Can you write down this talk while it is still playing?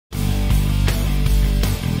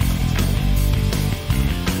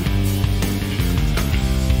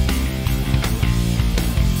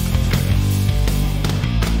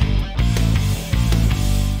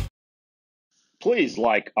Please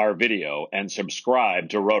like our video and subscribe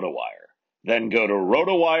to RotoWire. Then go to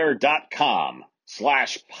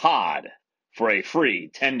rotowire.com/pod for a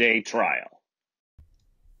free 10-day trial.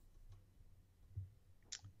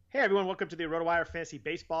 Hey everyone, welcome to the RotoWire Fantasy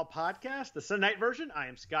Baseball Podcast, the Sunday night version. I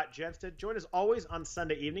am Scott Jenstad, joined as always on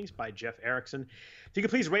Sunday evenings by Jeff Erickson. If you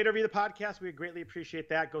could please rate or review the podcast, we would greatly appreciate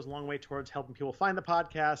that. It goes a long way towards helping people find the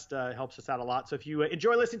podcast. Helps us out a lot. So if you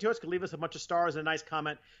enjoy listening to us, could leave us a bunch of stars and a nice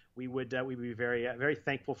comment. We'd be very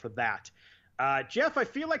thankful for that. Jeff, I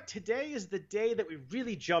feel like today is the day that we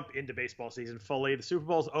really jump into baseball season fully. The Super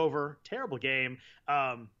Bowl's over. Terrible game.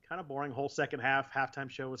 Kind of boring whole second half. Halftime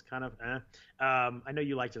show was kind of I know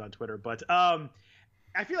you liked it on Twitter, but I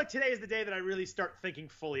feel like today is the day that I really start thinking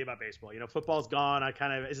fully about baseball. You know, football's gone.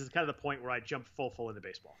 This is kind of the point where I jump full into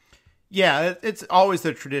baseball. Yeah, it's always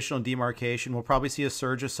the traditional demarcation. We'll probably see a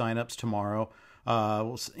surge of signups tomorrow.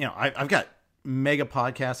 I've got mega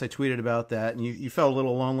podcasts. I tweeted about that, and you felt a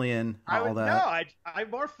little lonely in all that. No, I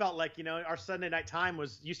more felt like, our Sunday night time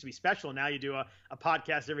used to be special. Now you do a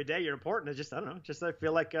podcast every day. You're important. It's just, I don't know. Just I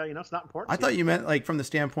feel like, it's not important. I thought you meant like from the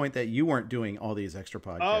standpoint that you weren't doing all these extra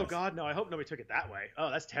podcasts. Oh God, no. I hope nobody took it that way.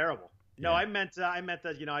 Oh, that's terrible. No, yeah. I meant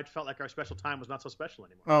that, I felt like our special time was not so special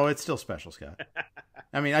anymore. Oh, it's still special, Scott.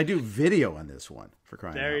 I mean, I do video on this one for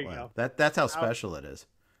crying out loud. There you go. That's how special it is.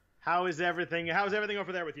 How is everything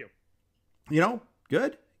over there with you?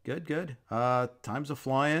 Good. Time's a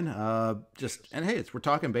flying. And hey, we're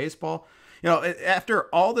talking baseball.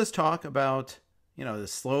 After all this talk about, the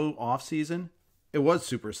slow off season, it was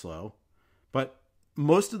super slow, but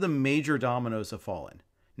most of the major dominoes have fallen.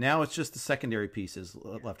 Now it's just the secondary pieces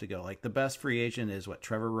left to go. Like the best free agent is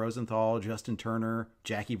Trevor Rosenthal, Justin Turner,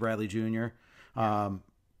 Jackie Bradley Jr.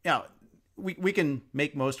 We can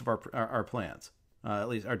make most of our plans, at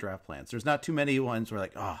least our draft plans. There's not too many ones where I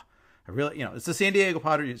really, it's the San Diego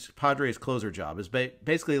Padres closer job. Is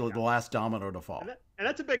basically the last domino to fall. And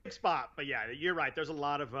that's a big spot. But yeah, you're right. There's a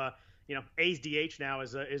lot of, A's DH now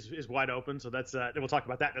is wide open. So that's, we'll talk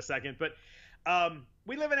about that in a second. But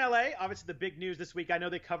we live in LA. Obviously the big news this week, I know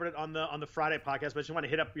they covered it on the Friday podcast, but I just want to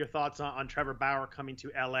hit up your thoughts on Trevor Bauer coming to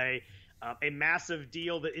LA. A massive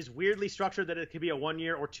deal that is weirdly structured that it could be a 1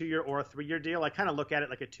 year or 2 year or a 3 year deal. I kind of look at it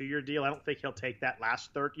like a 2 year deal. I don't think he'll take that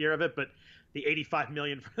last third year of it, but the $85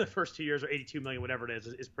 million for the first 2 years or $82 million, whatever it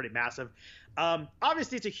is pretty massive.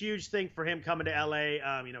 Obviously it's a huge thing for him coming to LA.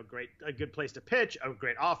 A good place to pitch, a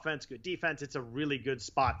great offense, good defense. It's a really good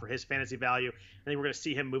spot for his fantasy value. I think we're going to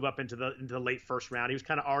see him move up into the late first round. He was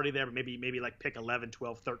kind of already there, but maybe like pick 11,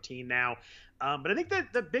 12, 13 now. But I think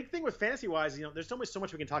that the big thing with fantasy wise, there's only so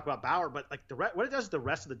much we can talk about Bauer, but like what it does to the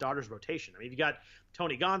rest of the Dodgers rotation. I mean, you got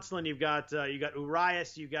Tony Gonsolin, you've got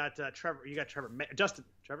Urias, you got Trevor May, Dustin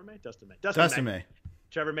May.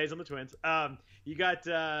 Trevor May's on the Twins. You got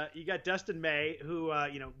Dustin May, who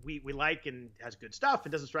we like and has good stuff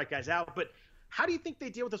and doesn't strike guys out. But how do you think they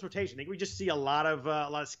deal with this rotation? Think we just see a lot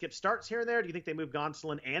of skip starts here and there? Do you think they move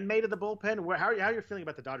Gonsolin and May to the bullpen? How are you feeling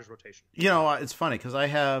about the Dodgers rotation? It's funny because I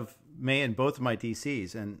have May in both of my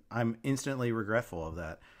DCs, and I'm instantly regretful of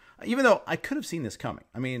that. Even though I could have seen this coming.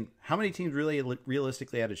 I mean, how many teams really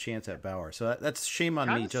realistically had a chance at Bauer? So that's shame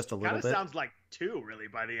on me just a little bit. Sounds like two really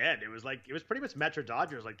by the end. It was pretty much Metro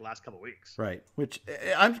Dodgers like the last couple of weeks. Right. Which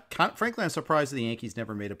frankly I'm surprised the Yankees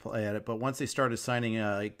never made a play at it. But once they started signing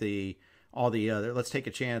all the other, let's take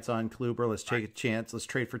a chance on Kluber, let's take a chance, let's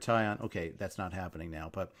trade for Tyon. Okay, that's not happening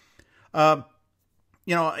now. But I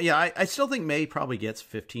still think May probably gets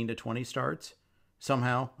 15 to 20 starts.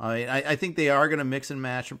 Somehow, I think they are going to mix and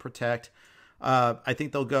match and protect. I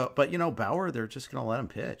think they'll go, but Bauer, they're just going to let him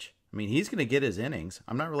pitch. I mean, he's going to get his innings.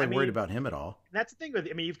 I'm not really worried about him at all. That's the thing with,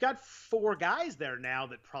 you've got 4 guys there now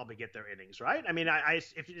that probably get their innings, right? I mean,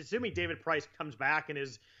 if assuming David Price comes back and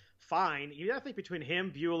is fine, you got to think between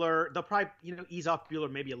him, Buehler, they'll probably ease off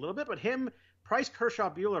Buehler maybe a little bit, but him, Price,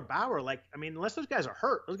 Kershaw, Buehler, Bauer, unless those guys are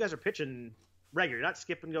hurt, those guys are pitching regular. You're not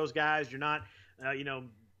skipping those guys. You're not,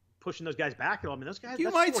 pushing those guys back at all. I mean, those guys.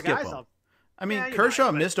 You might skip them.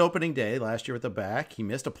 Kershaw missed opening day last year with the back. He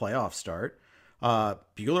missed a playoff start.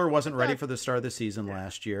 Buehler wasn't ready for the start of the season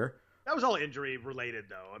last year. That was all injury related,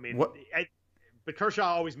 though. I mean, but Kershaw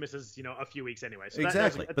always misses, a few weeks anyway. So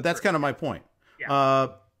exactly. But that's kind of my point. Yeah.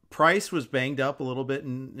 Price was banged up a little bit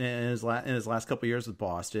in his last couple of years with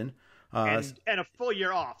Boston. And a full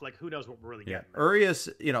year off. Like, who knows what we're really getting. Urias,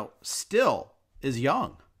 still is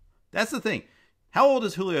young. That's the thing. How old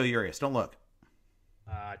is Julio Urias? Don't look.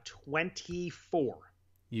 24.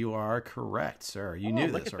 You are correct, sir. You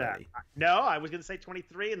knew this already. No, I was going to say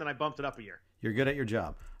 23, and then I bumped it up a year. You're good at your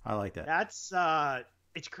job. I like that. That's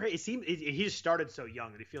It's great. It seems he just started so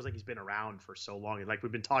young that he feels like he's been around for so long. And like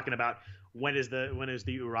we've been talking about when is the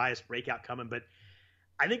Urias breakout coming, but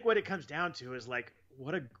I think what it comes down to is like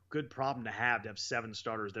what a good problem to have 7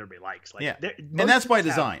 starters that everybody likes. Like, yeah, and that's by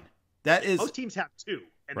design. Most teams have 2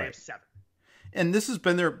 and right. They have 7. And this has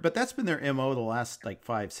been that's been their MO the last like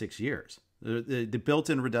 5-6 years. The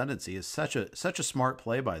built-in redundancy is such a smart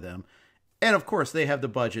play by them. And of course, they have the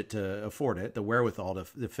budget to afford it, the wherewithal to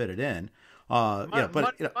fit it in.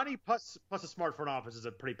 Money plus a smart front office is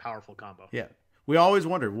a pretty powerful combo. Yeah, we always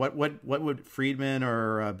wondered what would Friedman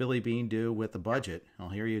or Billy Beane do with the budget. Well,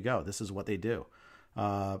 here you go. This is what they do,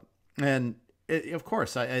 of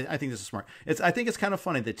course, I think this is smart. I think it's kind of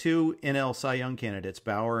funny. The 2 NL Cy Young candidates,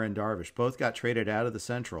 Bauer and Darvish, both got traded out of the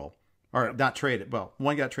Central. Or not traded. Well,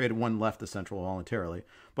 one got traded, one left the Central voluntarily.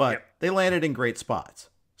 But they landed in great spots.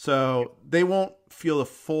 So they won't feel the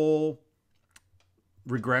full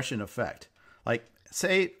regression effect. Like,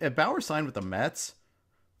 say, if Bauer signed with the Mets,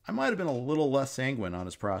 I might have been a little less sanguine on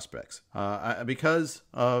his prospects because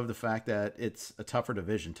of the fact that it's a tougher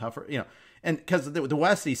division, and because the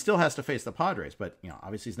West, he still has to face the Padres, but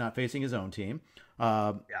obviously he's not facing his own team.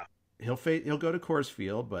 He'll go to Coors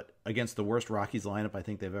Field, but against the worst Rockies lineup I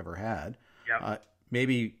think they've ever had.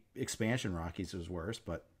 Maybe expansion Rockies is worse,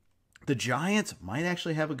 but the Giants might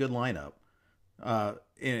actually have a good lineup.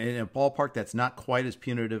 In a ballpark that's not quite as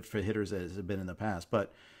punitive for hitters as it's been in the past,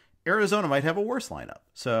 but Arizona might have a worse lineup.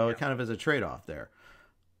 So it kind of is a trade-off there.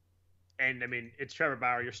 And I mean, it's Trevor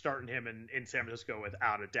Bauer. You're starting him in San Francisco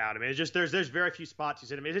without a doubt. I mean, it's just there's very few spots you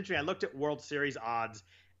said. I mean, it's interesting. I looked at World Series odds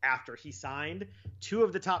after he signed. 2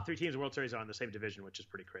 of the top 3 teams in World Series are in the same division, which is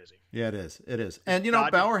pretty crazy. Yeah, it is. It is. And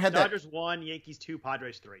Bauer had Dodgers 1, Yankees 2,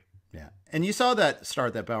 Padres 3. Yeah, and you saw that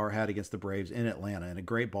start that Bauer had against the Braves in Atlanta in a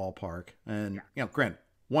great ballpark, and granted,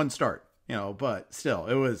 1 start, but still,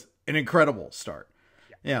 it was an incredible start.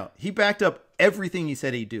 He backed up everything he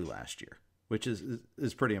said he'd do last year, which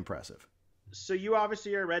is pretty impressive. So you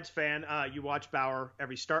obviously are a Reds fan. You watched Bauer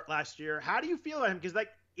every start last year. How do you feel about him? Because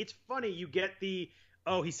it's funny, you get the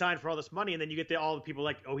he signed for all this money, and then you get all the people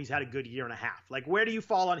like, he's had a good year and a half. Like, where do you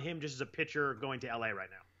fall on him just as a pitcher going to LA right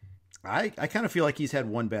now? I kind of feel like he's had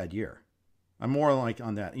one bad year. I'm more like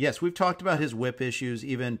on that. Yes, we've talked about his whip issues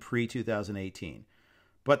even pre-2018.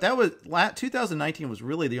 But 2019 was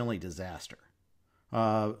really the only disaster.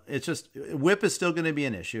 It's just whip is still going to be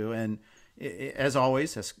an issue. And as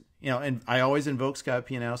always, and I always invoke Scott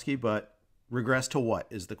Pianowski, but regress to what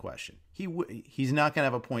is the question? He's not going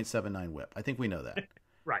to have a .79 whip. I think we know that.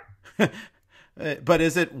 Right. But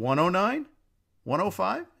is it 109?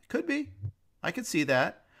 105? Could be. I could see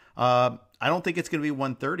that. I don't think it's going to be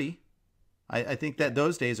 130. I think that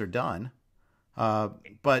those days are done.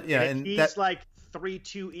 But yeah, and he's that, like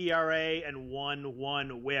 3.2 ERA and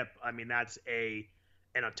 1.1 whip. I mean, that's a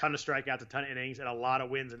ton of strikeouts, a ton of innings, and a lot of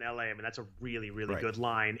wins in LA. I mean, that's a really, really good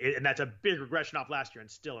line. And that's a big regression off last year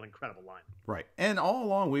and still an incredible line. Right. And all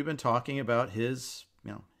along we've been talking about his,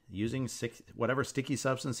 using whatever sticky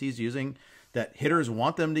substance he's using that hitters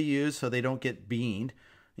want them to use so they don't get beaned,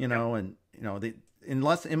 unless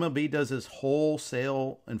MLB does this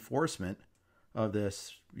wholesale enforcement of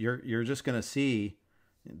this, you're just going to see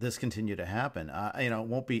this continue to happen.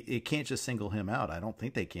 It can't just single him out. I don't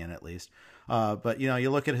think they can, at least. But you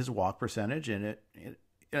look at his walk percentage and it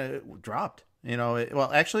dropped, it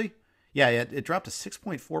dropped to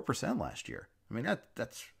 6.4% last year. I mean,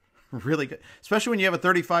 that's really good, especially when you have a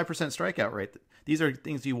 35% strikeout rate. These are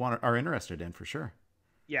things you are interested in for sure.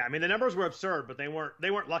 Yeah, I mean the numbers were absurd, but they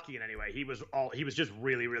weren't lucky in any way. He was just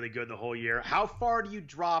really, really good the whole year. How far do you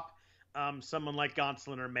drop someone like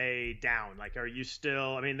Gonsolin or May down? Like, are you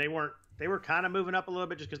still? I mean, they were kind of moving up a little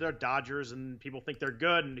bit just because they're Dodgers and people think they're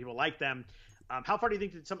good and people like them. How far do you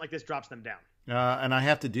think that something like this drops them down? And I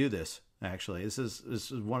have to do this actually. This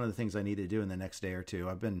is one of the things I need to do in the next day or two.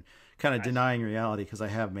 I've been kind of denying reality because I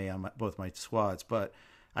have May on both my squads, but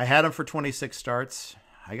I had him for 26 starts.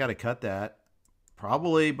 I got to cut that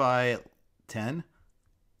probably by 10,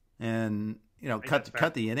 and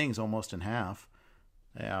cut the innings almost in half.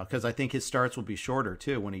 Yeah, because I think his starts will be shorter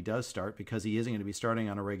too when he does start, because he isn't going to be starting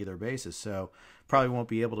on a regular basis. So probably won't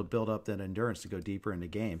be able to build up that endurance to go deeper into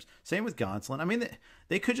games. Same with Gonsolin. I mean,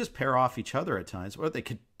 they could just pair off each other at times, or they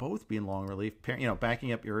could both be in long relief,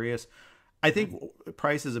 backing up Urias. I think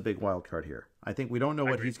Price is a big wild card here. I think we don't know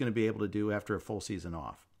what he's going to be able to do after a full season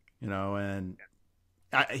off. And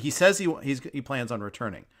he says he plans on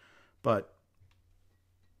returning, but.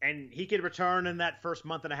 And he could return in that first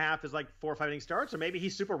month and a half as like 4 or 5 inning starts, or maybe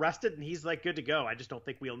he's super rested and he's like good to go. I just don't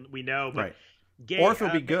think we know. But right. Or if he'll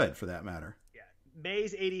be good for that matter. Yeah.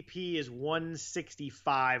 May's ADP is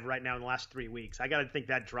 165 right now in the last 3 weeks. I got to think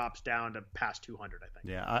that drops down to past 200, I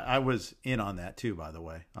think. Yeah, I was in on that too, by the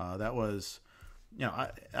way. That was,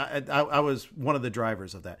 I was one of the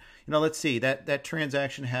drivers of that. Let's see, that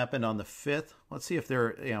transaction happened on the 5th. Let's see if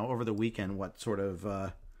there, over the weekend, what sort of,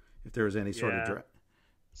 if there was any sort of draft.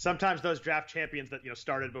 Sometimes those draft champions that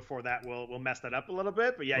started before that will mess that up a little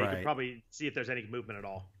bit, but yeah, you can probably see if there's any movement at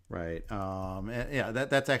all. Right. Yeah,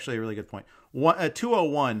 that's actually a really good point.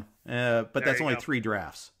 201, but that's only 3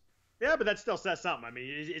 drafts. Yeah, but that still says something. I mean,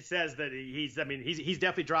 it says that he's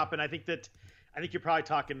definitely dropping. I think you're probably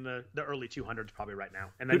talking the early 200s probably right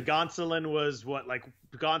now. And then Gonsolin was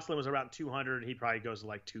around 200. He probably goes to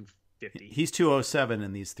like 250. He's 207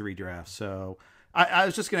 in these 3 drafts. So I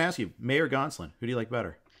was just going to ask you, May or Gonsolin, who do you like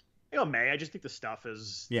better? May. I just think the stuff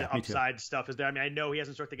is the upside stuff is there. I mean, I know he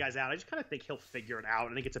hasn't struck the guys out. I just kind of think he'll figure it out.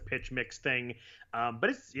 I think it's a pitch mix thing, but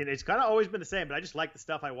it's kind of always been the same. But I just like the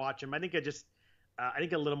stuff I watch him. I think I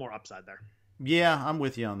think a little more upside there. Yeah, I'm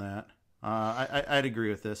with you on that. I'd agree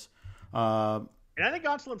with this. And I think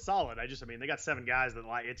Gonsolin's solid. They got 7 guys that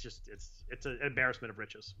it's an embarrassment of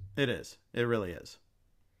riches. It is. It really is.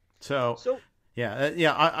 So.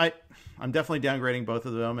 Yeah. I'm definitely downgrading both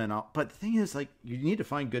of them, but the thing is, like, you need to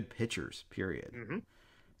find good pitchers. Period.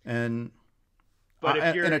 Mm-hmm. But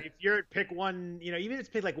if you're at pick one, even if it's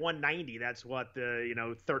pick like 190, that's what the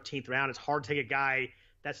 13th round. It's hard to take a guy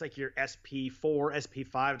that's like your SP4,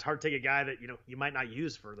 SP5. It's hard to take a guy that you might not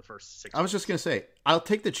use for the first 6 I was just gonna say, I'll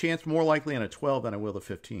take the chance more likely on a 12 than I will the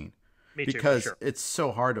 15. Me too, because sure. It's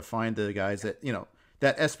so hard to find the guys that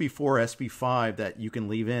that SP4, SP5 that you can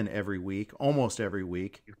leave in every week, almost every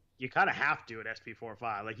week. You kind of have to at SP4 or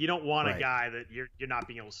 5. Like, you don't want a guy that you're not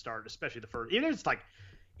being able to start, especially the first. Even if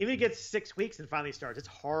it gets 6 weeks and finally starts, it's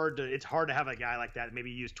hard to have a guy like that maybe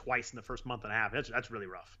used twice in the first month and a half. That's really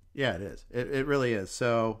rough. Yeah, it is. It really is.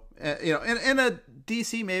 So in a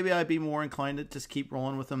DC, maybe I'd be more inclined to just keep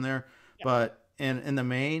rolling with them there. Yeah. But in the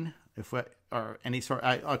main, or any sort,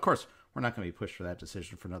 of course, we're not going to be pushed for that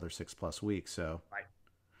decision for another 6+ weeks. So right.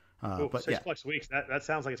 But 6+ weeks. That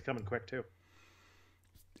sounds like it's coming quick too.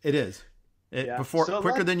 It is.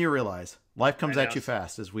 Quicker than you realize. Life comes at you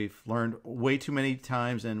fast, as we've learned way too many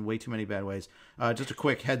times in way too many bad ways. Just a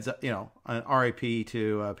quick heads up, an RIP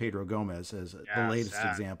to Pedro Gomez as the latest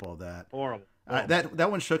example of that. Horrible.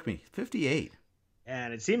 That one shook me. 58.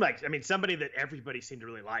 And it seemed like, somebody that everybody seemed to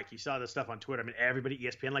really like. You saw this stuff on Twitter. Everybody,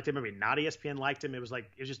 ESPN liked him. Not ESPN liked him. It was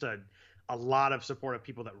just a lot of support of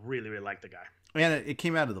people that really, really liked the guy. And it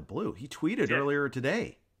came out of the blue. He tweeted earlier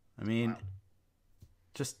today. Wow.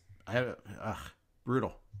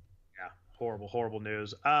 Brutal. Yeah, horrible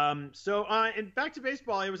news. And back to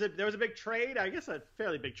baseball. There was a big trade. I guess a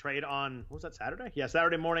fairly big trade on, what was that, Saturday? Yeah,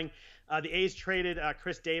 Saturday morning. The A's traded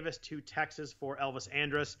Khris Davis to Texas for Elvis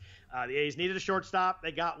Andrus. The A's needed a shortstop.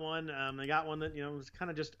 They got one. They got one that was kind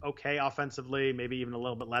of just okay offensively, maybe even a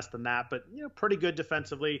little bit less than that, but pretty good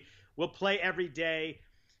defensively. Will play every day.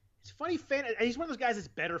 It's funny, he's one of those guys that's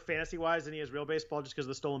better fantasy-wise than he is real baseball just because of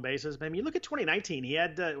the stolen bases. But you look at 2019, he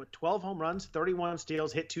had 12 home runs, 31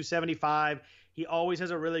 steals, hit 275. He always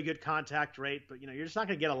has a really good contact rate, but you're just not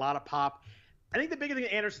going to get a lot of pop. I think the big thing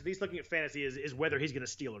Andrus, at least looking at fantasy, is whether he's going to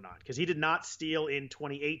steal or not, because he did not steal in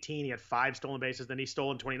 2018. He had 5 stolen bases. Then he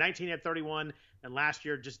stole in 2019. He had 31. And last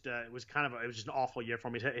year just it was just an awful year for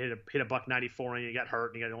him. He hit a $194 and he got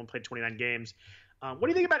hurt and he only played 29 games. What do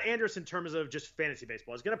you think about Andrus in terms of just fantasy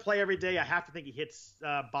baseball? He's going to play every day. I have to think he hits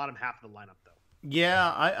bottom half of the lineup, though.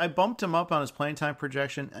 Yeah, I bumped him up on his playing time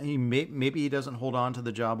projection. Maybe he doesn't hold on to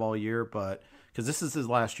the job all year, but because this is his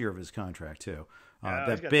last year of his contract too.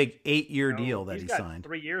 That big 8-year deal that he signed.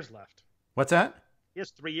 3 years left. What's that? He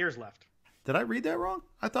has 3 years left. Did I read that wrong?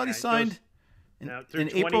 I thought he signed in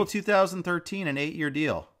April 2013 an 8-year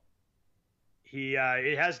deal.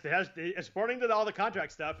 It has according to all the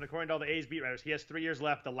contract stuff and according to all the A's beat writers, he has 3 years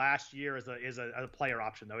left. The last year is a player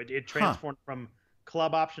option though. It transformed from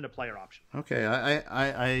club option to player option. Okay,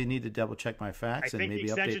 I need to double check my facts and maybe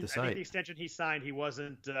update the site. I think the extension he signed, he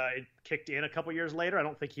wasn't. It kicked in a couple years later. I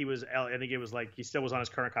don't think he was. I think it was like he still was on his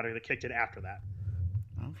current contract that kicked in after that.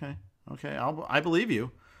 Okay, I believe you.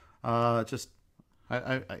 I just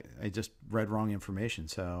read wrong information,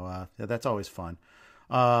 so that's always fun.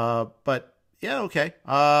 But. Yeah, okay.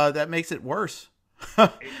 That makes it worse.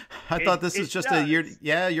 I thought this was just a year.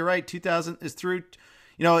 Yeah, you're right. 2000 is through.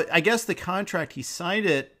 I guess the contract, he signed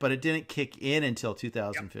it, but it didn't kick in until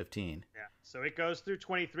 2015. Yep. Yeah, so it goes through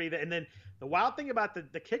 23. And then the wild thing about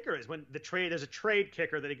the kicker is when there's a trade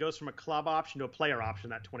kicker that it goes from a club option to a player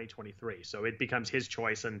option that 2023. So it becomes his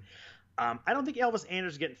choice. And I don't think Elvis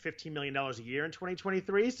Andrus is getting $15 million a year in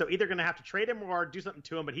 2023. So either going to have to trade him or do something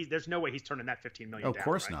to him. But there's no way he's turning that $15 million down. Of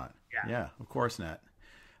course right? not. Yeah, of course not.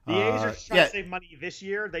 The A's are trying to save money this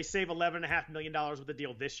year. They save $11.5 million with the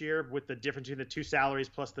deal this year, with the difference between the two salaries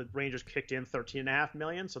plus the Rangers kicked in $13.5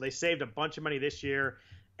 million. So they saved a bunch of money this year,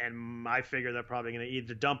 and I figure they're probably going to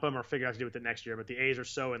either dump them or figure out what to do with it next year. But the A's are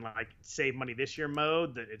so in like save money this year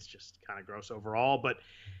mode that it's just kind of gross overall. But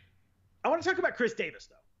I want to talk about Khris Davis,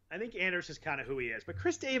 though. I think Andrus is kind of who he is, but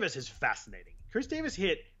Khris Davis is fascinating. Khris Davis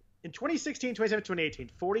hit in 2016, 2017, 2018,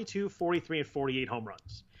 42, 43, and 48 home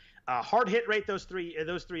runs. Hard hit rate those three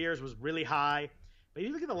years was really high. But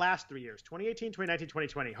you look at the last 3 years, 2018, 2019,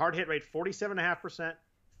 2020, hard hit rate 47.5%,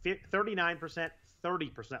 39%,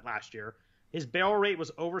 30% last year. His barrel rate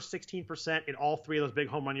was over 16% in all three of those big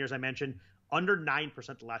home run years I mentioned, under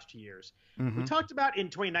 9% the last 2 years. We talked about in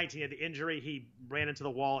 2019, he had the injury. He ran into the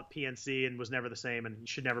wall at PNC and was never the same, and he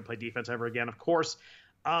should never play defense ever again, of course.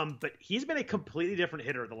 But he's been a completely different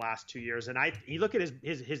hitter the last 2 years. And you look at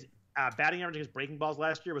his batting average against breaking balls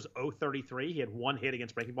last year was .033. He had one hit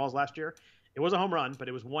against breaking balls last year. It was a home run, but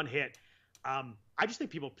it was one hit. I just think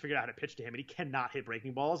people figured out how to pitch to him, and he cannot hit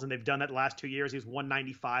breaking balls, and they've done that the last 2 years. He was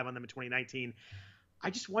 195 on them in 2019. I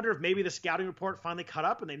just wonder if maybe the scouting report finally caught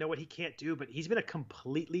up and they know what he can't do, but he's been a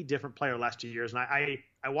completely different player the last 2 years, and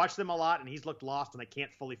I watched them a lot, and he's looked lost, and I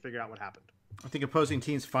can't fully figure out what happened. I think opposing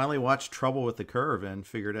teams finally watched Trouble with the Curve and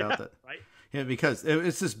figured out that right? Yeah, because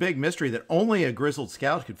it's this big mystery that only a grizzled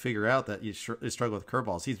scout could figure out that you struggle with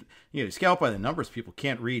curveballs. You scout by the numbers. People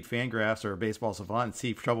can't read Fangraphs or Baseball Savant and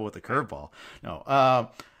see trouble with the curveball. No,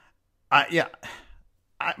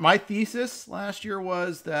 my thesis last year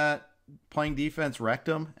was that playing defense wrecked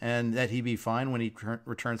him and that he'd be fine when he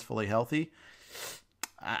returns fully healthy.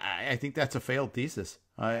 I think that's a failed thesis.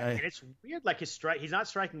 And it's weird, like he's not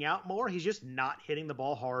striking out more. He's just not hitting the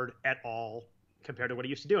ball hard at all compared to what he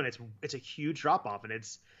used to do, and it's a huge drop off, and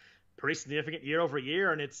it's pretty significant year over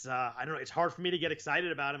year. And it's I don't know, it's hard for me to get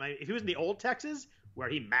excited about him. If he was in the old Texas where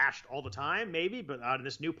he mashed all the time, maybe, but out in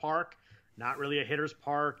this new park, not really a hitter's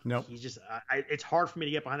park. Nope. He's just it's hard for me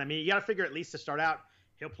to get behind. I mean, you got to figure at least to start out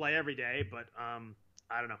he'll play every day, but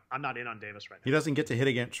I don't know. I'm not in on Davis right now. He doesn't get to hit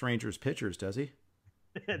against Rangers pitchers, does he?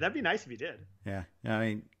 That'd be nice if he did. Yeah. I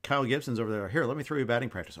mean, Kyle Gibson's over there. Here, let me throw you batting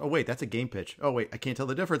practice. Oh, wait, that's a game pitch. Oh, wait, I can't tell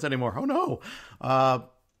the difference anymore. Oh, no.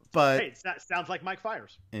 But hey, sounds like Mike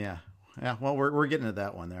Fiers. Yeah. Yeah. Well, we're getting to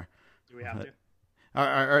that one there. Do we have to?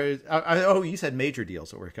 Oh, you said major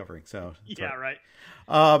deals that we're covering. So yeah, right.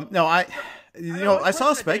 No, I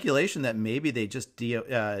saw speculation that maybe they just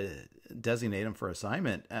designate him for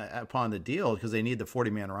assignment upon the deal because they need the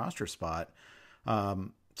 40-man roster spot.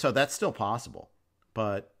 So that's still possible.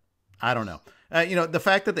 But I don't know. The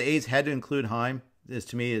fact that the A's had to include Heim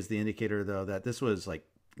to me is the indicator, though, that this was like,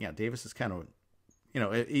 Davis is kind of,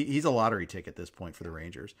 he's a lottery ticket at this point for the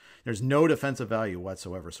Rangers. There's no defensive value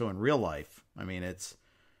whatsoever. So in real life, I mean, it's,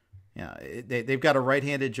 they've got a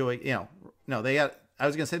right-handed Joey. I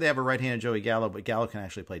was going to say they have a right-handed Joey Gallo, but Gallo can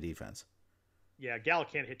actually play defense. Yeah, Gallo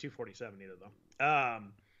can't hit 247 either, though.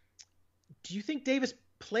 Do you think Davis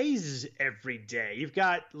plays every day? You've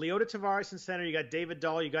got Leota Tavares in center, you got David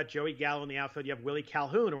Dahl, you got Joey Gallo in the outfield, you have Willie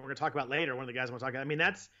Calhoun, and we're going to talk about later, one of the guys I want to talk about. I mean,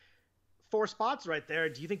 that's 4 spots right there.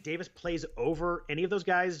 Do you think Davis plays over any of those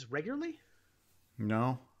guys regularly?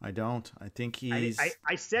 No, I don't. I think he's... I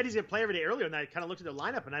said he's going to play every day earlier, and I kind of looked at the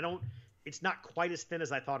lineup, and it's not quite as thin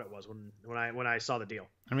as I thought it was when I saw the deal.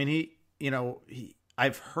 I mean,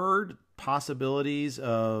 I've heard possibilities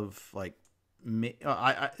of like,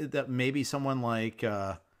 that maybe someone like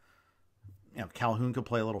Calhoun could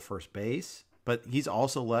play a little first base, but he's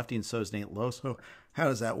also lefty and so is Nate Lowe. So how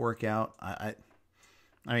does that work out? I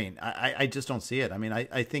just don't see it. I mean,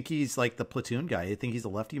 I think he's like the platoon guy. I think he's a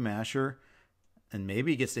lefty masher, and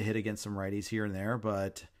maybe he gets to hit against some righties here and there.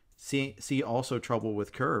 But see also trouble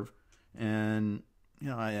with curve, and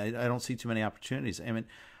I don't see too many opportunities. I mean,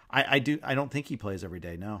 I don't think he plays every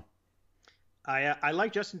day. No. I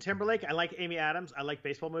like Justin Timberlake. I like Amy Adams. I like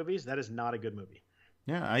baseball movies. That is not a good movie.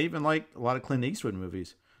 Yeah, I even like a lot of Clint Eastwood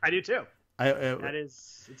movies. I do too.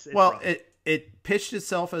 It's well, it pitched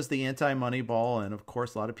itself as the anti-Moneyball, and of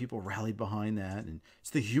course, a lot of people rallied behind that, and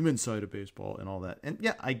it's the human side of baseball and all that. And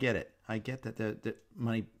yeah, I get it. I get that the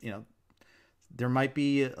money, there might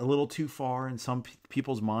be a little too far in some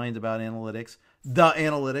people's minds about analytics. The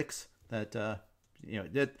analytics that.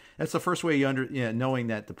 That's the first way knowing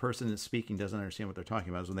that the person that's speaking doesn't understand what they're talking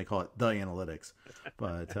about is when they call it the analytics.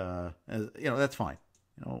 But that's fine.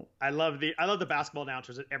 I love the basketball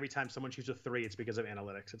announcers that every time someone shoots a 3, it's because of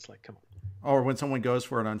analytics. It's like, come on. Or when someone goes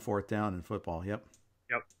for it on 4th down in football. Yep.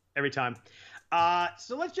 Every time.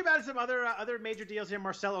 So let's jump out to some other major deals here.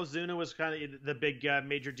 Marcell Ozuna was kind of the big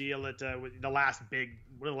major deal at one of the last big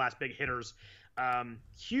hitters.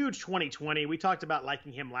 Huge 2020. We talked about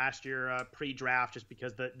liking him last year pre-draft just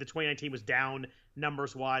because the 2019 was down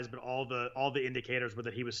numbers wise, but all the indicators were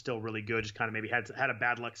that he was still really good. Just kind of maybe had a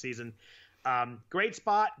bad luck season. Great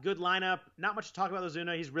spot, good lineup. Not much to talk about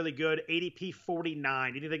Ozuna. He's really good. ADP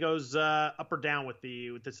 49. Do you think that goes up or down with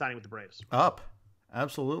the signing with the Braves? Up,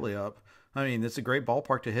 absolutely up. I mean, it's a great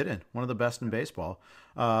ballpark to hit in. One of the best in baseball.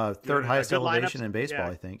 Third highest elevation in baseball,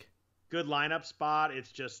 I think. Good lineup spot.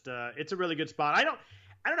 It's just it's a really good spot. I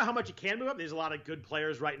don't know how much he can move up. There's a lot of good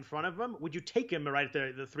players right in front of him. Would you take him right at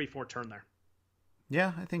the 3-4 turn there?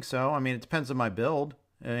 Yeah, I think so. I mean, it depends on my build.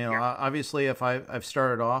 Obviously, if I've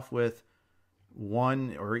started off with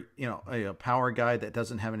one or a power guy that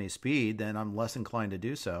doesn't have any speed, then I'm less inclined to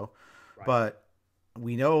do so. Right. But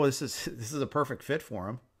we know this is a perfect fit for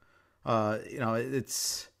him.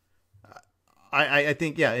 It's I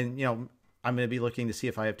think and I'm going to be looking to see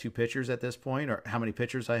if I have 2 pitchers at this point or how many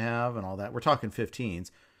pitchers I have and all that. We're talking 15s,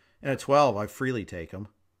 and at 12 I freely take him.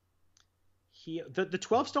 The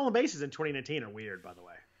 12 stolen bases in 2019 are weird, by the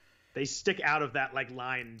way. They stick out of that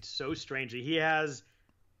line so strangely. He has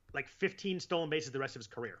 15 stolen bases the rest of his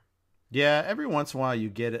career. Yeah, every once in a while you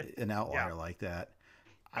get an outlier like that.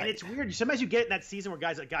 And it's weird. Sometimes you get in that season where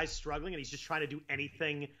guy's struggling and he's just trying to do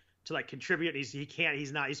anything to contribute. He's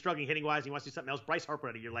struggling hitting wise. He wants to do something else. Bryce Harper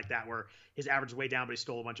had a year like that where his average is way down, but he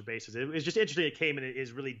stole a bunch of bases. It was just interesting. It came and it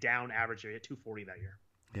is really down average. He had 240 that year.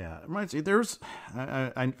 Yeah, it reminds me.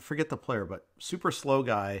 I forget the player, but super slow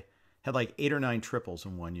guy had 8 or 9 triples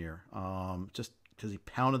in one year. Just because he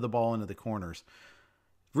pounded the ball into the corners.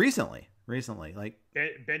 Recently,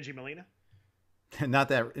 Benji Molina. Not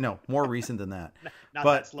that, more recent than that. Not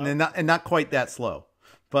but that slow. And not quite that slow,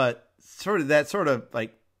 but sort of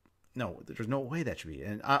no, there's no way that should be.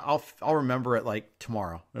 And I'll remember it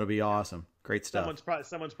tomorrow. It'll be awesome. Great stuff.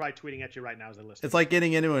 Someone's probably tweeting at you right now as they listen. It's like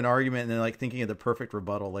getting into an argument and then thinking of the perfect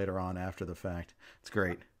rebuttal later on after the fact. It's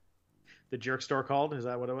great. The jerk store called. Is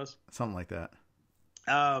that what it was? Something like that.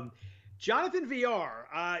 Jonathan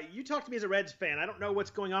VR, you talked to me as a Reds fan. I don't know what's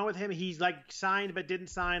going on with him. He's signed but didn't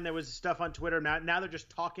sign. There was stuff on Twitter. Now they're just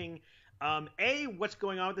talking. A, what's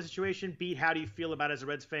going on with the situation? B, how do you feel about it as a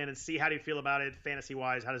Reds fan? And C, how do you feel about it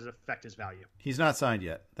fantasy-wise? How does it affect his value? He's not signed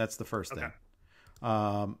yet. That's the first thing.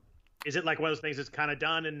 Is it one of those things that's kind of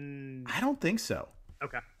done? And I don't think so.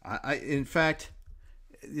 Okay. In fact,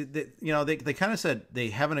 they kind of said they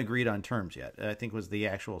haven't agreed on terms yet. I think was the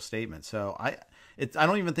actual statement. So I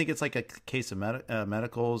don't even think it's a case of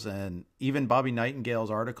medicals. And even Bobby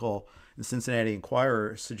Nightingale's article in Cincinnati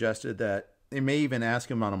Enquirer suggested that they may even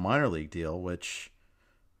ask him on a minor league deal, which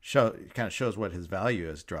kind of shows what his value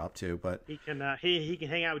has dropped to. But he can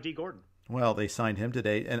hang out with D. Gordon. Well, they signed him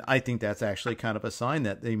today, and I think that's actually kind of a sign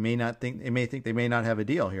that they may think they may not have a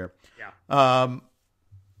deal here. Yeah.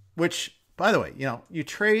 Which, by the way, you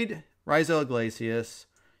trade Raisel Iglesias,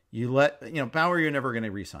 you let Bauer, you're never going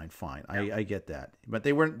to re-sign. Fine, yeah. I get that, but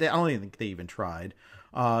they weren't. I don't even think they even tried.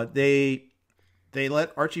 They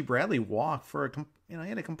let Archie Bradley walk for he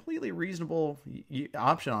had a completely reasonable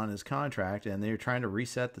option on his contract, and they're trying to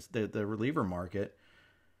reset the reliever market.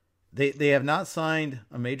 They have not signed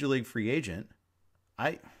a major league free agent.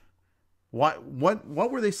 What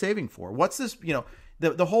were they saving for? What's this?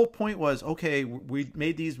 The whole point was, okay, we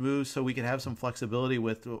made these moves so we could have some flexibility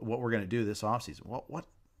with what we're going to do this offseason. What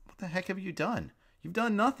the heck have you done? You've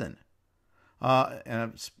done nothing.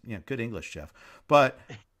 And good English, Jeff. But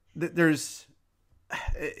it's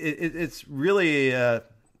really a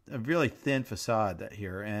really thin facade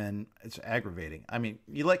here, and it's aggravating. I mean,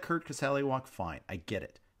 you let Kurt Casale walk, fine. I get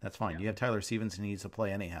it. That's fine. Yeah. You have Tyler Stephenson, he needs to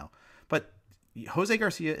play anyhow. But Jose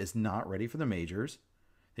Garcia is not ready for the majors.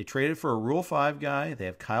 They traded for a Rule 5 guy. They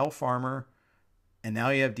have Kyle Farmer. And now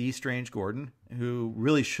you have D. Strange Gordon, who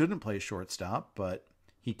really shouldn't play shortstop, but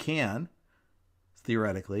he can,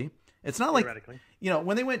 theoretically. It's not like,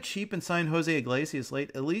 when they went cheap and signed Jose Iglesias late,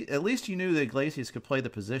 at least you knew that Iglesias could play the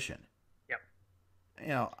position.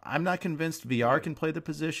 Yep. I'm not convinced VR can play the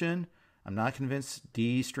position. I'm not convinced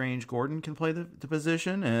D. Strange Gordon can play the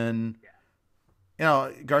position, and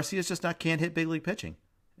Garcia's just can't hit big league pitching.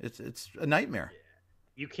 It's a nightmare.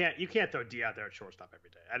 Yeah. You can't throw D out there at shortstop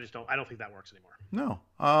every day. I don't think that works anymore. No,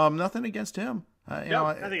 nothing against him.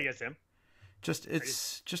 Nothing against him.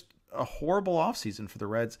 It's just a horrible offseason for the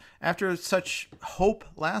Reds after such hope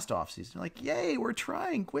last offseason. Like, yay, we're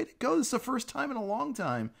trying. Way to go. This is the first time in a long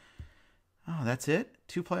time. Oh, that's it?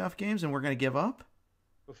 2 playoff games and we're going to give up?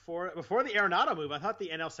 Before the Arenado move, I thought the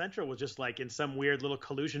NL Central was just like in some weird little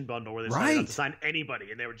collusion bundle where they decided not to sign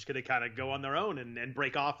anybody, and they were just going to kind of go on their own and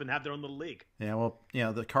break off and have their own little league. Yeah, well,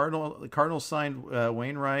 the Cardinals signed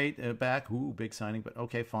Wainwright back. Ooh, big signing, but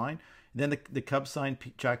okay, fine. Then the Cubs signed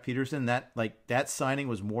Jack Peterson. That signing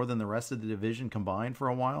was more than the rest of the division combined for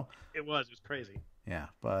a while. It was crazy. Yeah,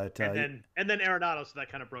 but and then Arenado, so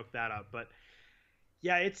that kind of broke that up. But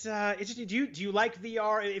yeah, it's just, do you like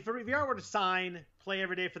VR? If VR were to play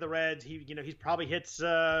every day for the Reds, he probably hits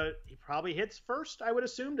first, I would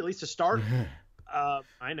assume, at least to start.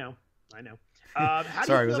 I know.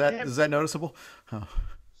 Sorry, was that noticeable? Oh.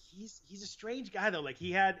 He's a strange guy though. Like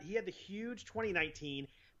he had the huge 2019,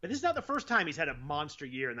 but this is not the first time he's had a monster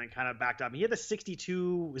year and then kind of backed up. He had the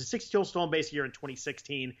 62 stolen base year in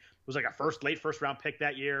 2016. It was like a late first round pick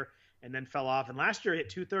that year, and then fell off. And last year he hit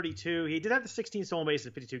 232. He did have the 16 stolen bases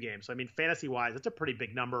in 52 games. So I mean, fantasy wise, that's a pretty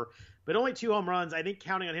big number. But only 2 home runs. I think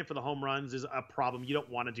counting on him for the home runs is a problem. You don't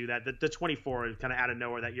want to do that. The 24 is kind of out of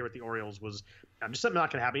nowhere that year with the Orioles was just something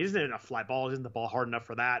not going to happen. He isn't enough fly ball. Isn't the ball hard enough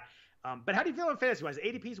for that? But how do you feel on fantasy wise?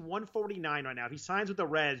 ADP's 149 right now. If he signs with the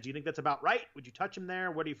Reds, do you think that's about right? Would you touch him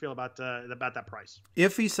there? What do you feel about that price?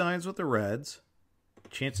 If he signs with the Reds,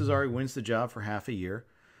 chances are he wins the job for half a year,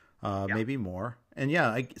 maybe more.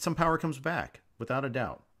 And some power comes back without a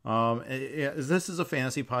doubt. This is a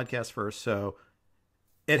fantasy podcast first, so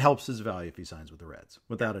it helps his value if he signs with the Reds,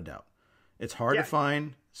 without a doubt. It's hard to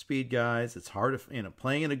find speed guys. It's hard to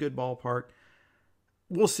playing in a good ballpark.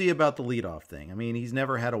 We'll see about the leadoff thing. I mean, he's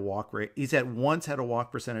never had a walk rate. He's once had a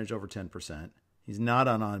walk percentage over 10%. He's not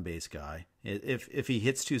an on-base guy. If he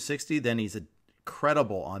hits 260, then he's a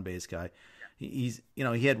credible on-base guy. He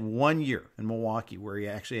had 1 year in Milwaukee where he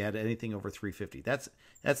actually had anything over 350.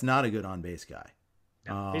 That's not a good on-base guy.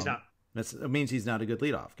 No, he's not. That means he's not a good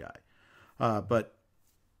leadoff guy. But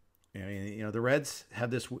the Reds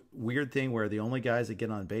have this weird thing where the only guys that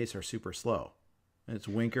get on base are super slow. And it's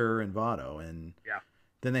Winker and Votto, and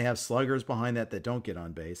then they have sluggers behind that don't get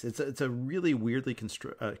on base. It's a really weirdly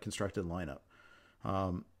constructed lineup.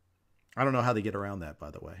 I don't know how they get around that,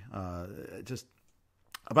 by the way.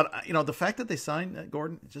 But the fact that they signed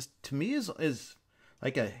Gordon just to me is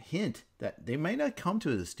like a hint that they may not come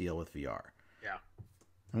to this deal with VR. Yeah.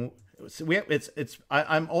 And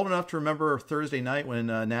I'm old enough to remember Thursday night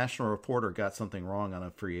when a national reporter got something wrong on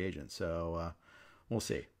a free agent. So we'll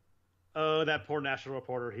see. Oh, that poor national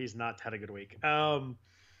reporter. He's not had a good week.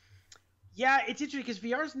 Yeah, it's interesting because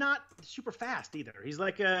VR's not super fast either. He's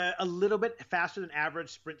like a little bit faster than average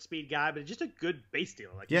sprint speed guy, but just a good base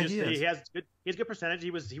stealer. Like he has good percentage. He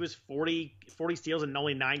was 40 steals and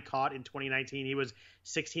only 9 caught in 2019. He was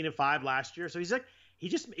 16-5 last year. So he's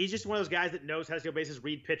just one of those guys that knows how to steal bases,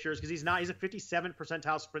 read pitchers, because he's a 57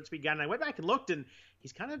 percentile sprint speed guy. And I went back and looked, and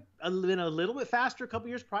he's kind of been a little bit faster a couple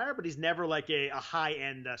years prior, but he's never like a high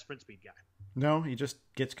end sprint speed guy. No, he just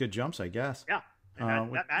gets good jumps, I guess. Yeah.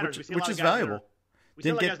 That matters. Which is valuable. We see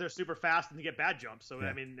a lot of guys that are super fast and they get bad jumps. So,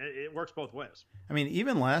 I mean, it works both ways. I mean,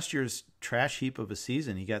 even last year's trash heap of a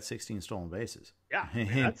season, he got 16 stolen bases.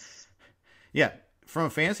 Yeah. Yeah. From a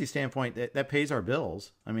fantasy standpoint, that pays our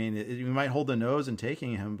bills. I mean, we might hold the nose in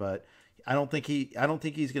taking him, but I don't think he's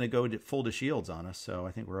going to go full to Shields on us. So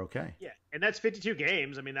I think we're okay. Yeah. And that's 52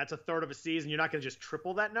 games. I mean, that's a third of a season. You're not going to just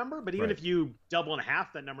triple that number. But even if you double and a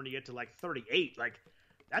half that number and you get to like 38, like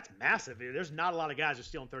that's massive. There's not a lot of guys who are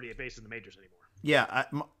stealing 38 bases in the majors anymore.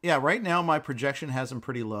 Yeah. Right now, my projection has him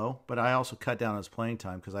pretty low, but I also cut down his playing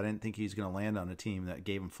time because I didn't think he's going to land on a team that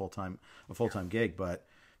gave him a full-time gig. But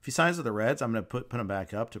if he signs with the Reds, I'm going to put him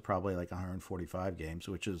back up to probably like 145 games,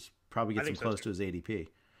 which is probably gets him close to his ADP,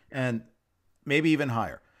 and maybe even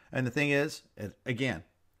higher. And the thing is, again,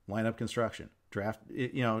 lineup construction. Draft,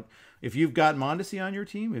 if you've got Mondesi on your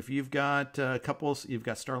team, if you've got you've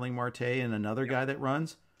got Starling Marte and another guy that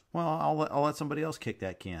runs, well, I'll let somebody else kick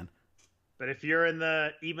that can. But if you're in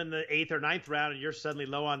even the 8th or 9th round and you're suddenly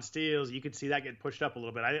low on steals, you could see that get pushed up a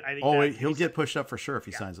little bit. I think he'll get pushed up for sure if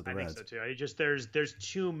he signs with the Reds. I think so too. There's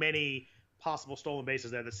too many possible stolen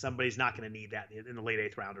bases there that somebody's not going to need that in the late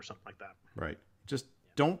 8th round or something like that. Right. Just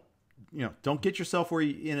don't get yourself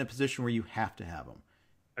in a position where you have to have them.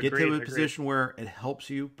 Get to a position where it helps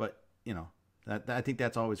you, but I think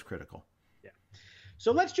that's always critical. Yeah.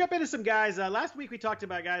 So let's jump into some guys. Last week we talked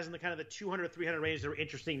about guys in the kind of the 200, 300 range that were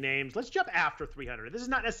interesting names. Let's jump after 300. This is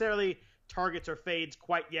not necessarily targets or fades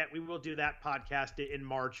quite yet. We will do that podcast in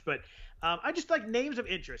March, but I just like names of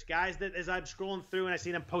interest, guys that as I'm scrolling through and I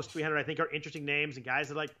see them post 300, I think are interesting names, and guys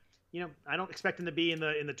that I don't expect them to be in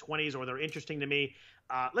the 20s or they're interesting to me.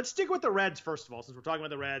 Let's stick with the Reds first of all, since we're talking about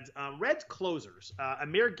the Reds. Reds closers.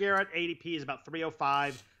 Amir Garrett ADP is about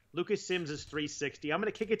 305. Lucas Sims is 360. I'm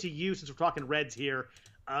going to kick it to you since we're talking Reds here.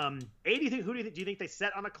 Who do you think they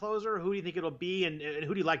set on a closer? Who do you think it'll be, and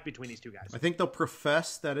who do you like between these two guys? I think they'll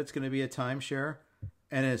profess that it's going to be a timeshare,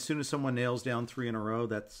 and as soon as someone nails down 3 in a row,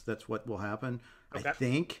 that's what will happen. Okay. I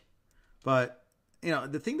think, but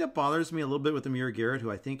the thing that bothers me a little bit with Amir Garrett,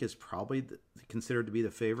 who I think is probably considered to be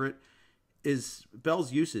the favorite, is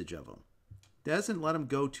Bell's usage of him. Doesn't let him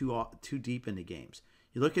go too deep into games.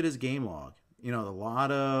 You look at his game log. A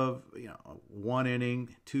lot of 1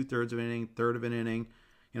 inning, 2/3 of an inning, third of an inning.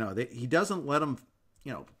 He doesn't let him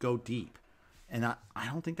go deep, and I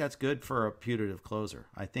don't think that's good for a putative closer.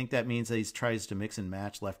 I think that means that he tries to mix and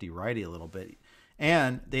match lefty righty a little bit,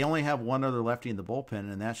 and they only have one other lefty in the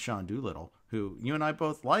bullpen, and that's Sean Doolittle, who you and I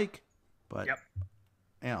both like, but yep.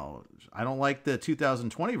 I don't like the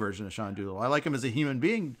 2020 version of Sean Doolittle. I like him as a human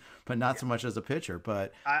being, but not so much as a pitcher.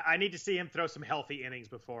 But I need to see him throw some healthy innings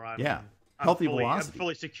before I'm velocity. I'm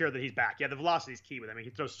fully secure that he's back. Yeah, the velocity is key with him.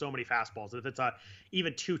 He throws so many fastballs. If it's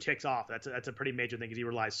even 2 ticks off, that's a pretty major thing because he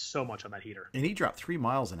relies so much on that heater. And he dropped 3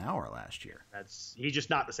 miles an hour last year. He's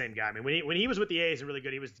just not the same guy. I mean, when he was with the A's and really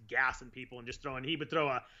good, he was gassing people and just throwing. He would throw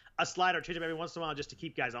a slider change up every once in a while just to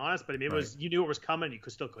keep guys honest. But I mean, you knew it was coming. You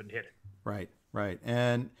still couldn't hit it. Right.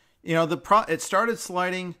 And it started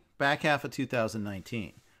sliding back half of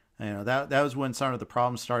 2019. That was when some of the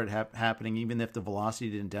problems started happening, even if the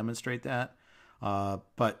velocity didn't demonstrate that.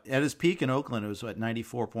 But at his peak in Oakland, it was at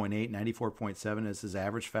 94.8, 94.7 is his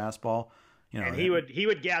average fastball. And he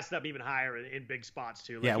would gas it up even higher in big spots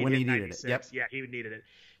too. Like when he needed it. Yep. Yeah, he needed it.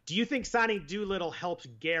 Do you think signing Doolittle helps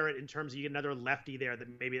Garrett in terms of you get another lefty there that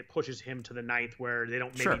maybe it pushes him to the 9th where they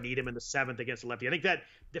don't maybe need him in the 7th against a lefty? I think that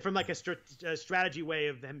from like a strategy way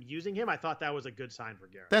of them using him, I thought that was a good sign for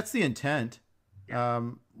Garrett. That's the intent. Yeah.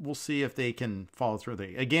 We'll see if they can follow through.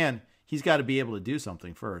 Again, he's got to be able to do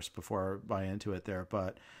something first before I buy into it there.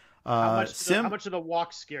 But how much do the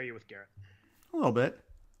walks scare you with Garrett? A little bit.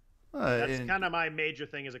 That's kind of my major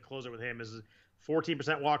thing as a closer with him is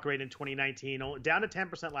 14% walk rate in 2019, down to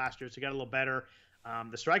 10% last year, so he got a little better.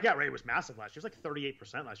 The strikeout rate was massive last year. It was like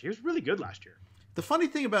 38% last year. He was really good last year. The funny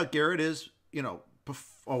thing about Garrett is, I'm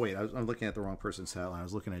looking at the wrong person's stat line. I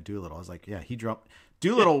was looking at Doolittle. I was like, yeah, he dropped.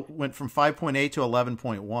 Doolittle went from 5.8 to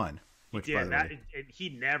 11.1. He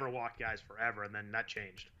never walked guys forever, and then that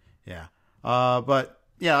changed. Yeah. But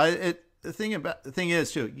yeah, the thing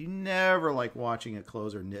is too, you never like watching a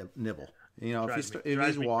closer nibble. If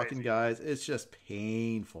he's walking crazy. Guys, it's just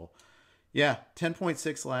painful. Yeah,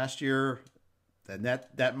 10.6 last year, and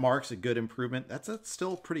that marks a good improvement. That's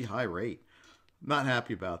still a pretty high rate. Not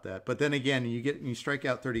happy about that. But then again, you strike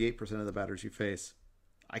out 38% of the batters you face.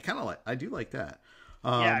 I do like that. It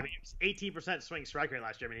was 18% swing strike rate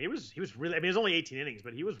last year. I mean, he was really. I mean, it was only 18 innings,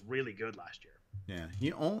 but he was really good last year. Yeah,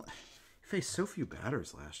 he faced so few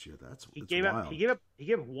batters last year. He gave wild. He gave up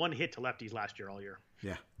 1 hit to lefties last year all year.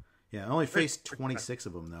 Yeah. Yeah, I only faced 26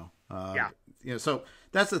 of them though. So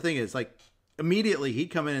that's the thing is like immediately he'd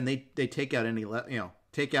come in and they take out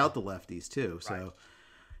take out the lefties too. So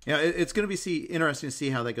it's going to be interesting to see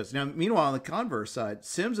how that goes. Now, meanwhile, on the converse side,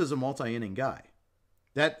 Sims is a multi-inning guy.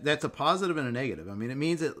 That's a positive and a negative. I mean, it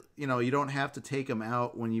means that you don't have to take him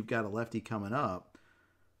out when you've got a lefty coming up,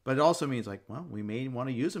 but it also means like, well, we may want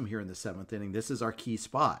to use him here in the 7th inning. This is our key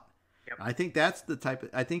spot. Yep. I think that's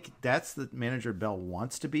the manager Bell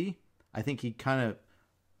wants to be. I think he kind of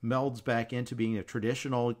melds back into being a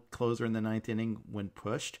traditional closer in the 9th inning when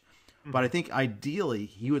pushed. Mm-hmm. But I think ideally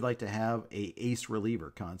he would like to have a ace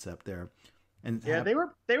reliever concept there. And they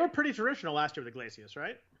were pretty traditional last year with Iglesias,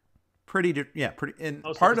 right? Pretty. And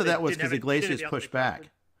part of that was because Iglesias pushed back.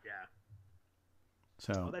 Yeah.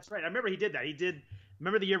 So. Oh, that's right. I remember he did that.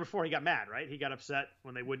 Remember the year before he got mad, right? He got upset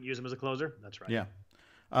when they wouldn't use him as a closer. That's right. Yeah.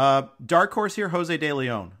 Dark horse here, Jose De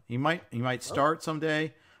Leon. He might start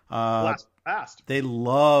someday. Fast. They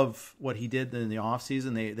love what he did in the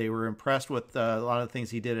offseason. They were impressed with a lot of the things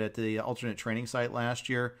he did at the alternate training site last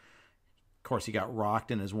year. Of course, he got rocked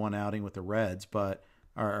in his 1 outing with the Reds,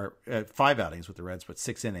 or 5 outings with the Reds, but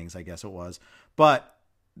 6 innings, I guess it was. But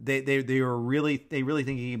they really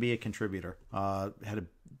think he can be a contributor. Had a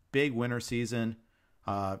big winter season.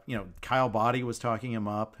 Kyle Boddy was talking him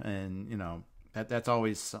up, and that's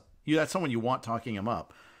always that's someone you want talking him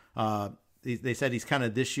up. They said he's kind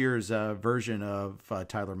of this year's version of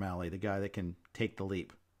Tyler Mahle, the guy that can take the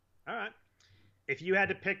leap. All right. If you had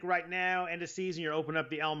to pick right now, end of season, you're opening up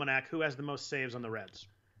the almanac, who has the most saves on the Reds?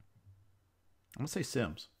 I'm going to say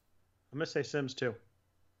Sims. I'm going to say Sims too.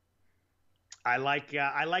 I like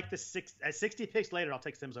the 60 picks later. I'll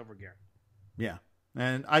take Sims over Garrett. Yeah.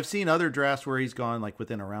 And I've seen other drafts where he's gone like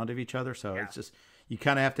within a round of each other. So it's just, you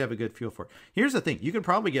kind of have to have a good feel for it. Here's the thing. You can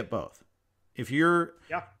probably get both if you're,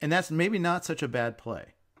 and that's maybe not such a bad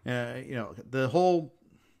play. I'm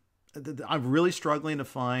really struggling to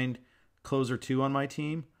find closer 2 on my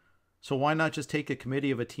team. So why not just take a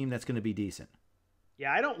committee of a team that's going to be decent?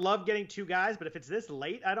 Yeah, I don't love getting 2 guys, but if it's this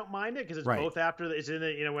late, I don't mind it because it's both after. It's in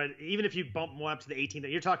the, even if you bump one up to the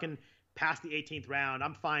 18th, you're talking past the 18th round.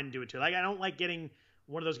 I'm fine to do it too. Like I don't like getting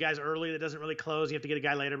one of those guys early that doesn't really close. You have to get a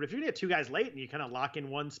guy later. But if you're gonna get 2 guys late and you kind of lock in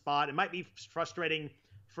one spot, it might be frustrating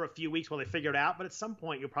for a few weeks while they figure it out. But at some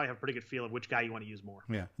point, you'll probably have a pretty good feel of which guy you want to use more.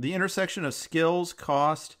 Yeah, the intersection of skills,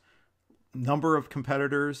 cost, number of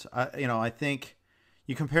competitors. I think.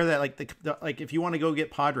 You compare that like if you want to go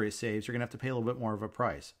get Padres saves, you're gonna have to pay a little bit more of a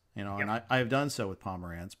price, and I have done so with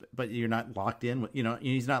Pomeranz, but you're not locked in.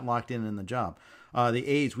 He's not locked in the job. The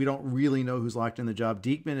A's, we don't really know who's locked in the job.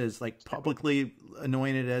 Diekman is like publicly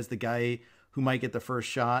anointed as the guy who might get the first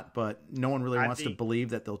shot, but no one really wants to believe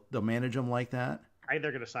that they'll manage him like that. I think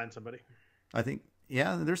they're gonna sign somebody. I think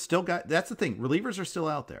there's still guys. That's the thing. Relievers are still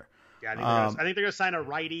out there. Yeah, I think they're going to sign a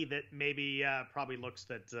righty that maybe probably looks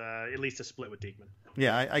at least a split with Diekman.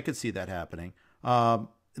 Yeah, I could see that happening.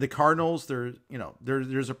 The Cardinals,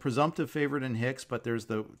 there's a presumptive favorite in Hicks, but there's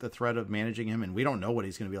the threat of managing him, and we don't know what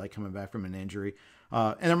he's going to be like coming back from an injury.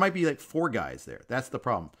 And there might be like 4 guys there. That's the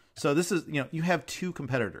problem. So this is, you have 2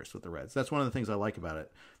 competitors with the Reds. That's one of the things I like about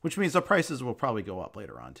it, which means the prices will probably go up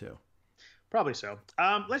later on too. Probably so.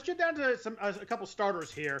 Let's jump down to a couple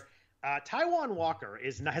starters here. Taijuan Walker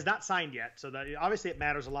has not signed yet, so obviously it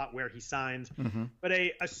matters a lot where he signs. Mm-hmm. But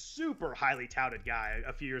a super highly touted guy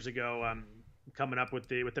a few years ago, coming up with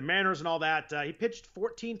the Mariners and all that. He pitched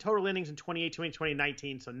 14 total innings in 2018,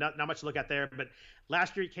 2019, so not much to look at there. But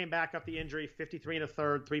last year he came back off the injury, 53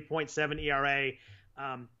 1/3, 3.7 ERA.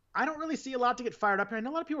 I don't really see a lot to get fired up here. I know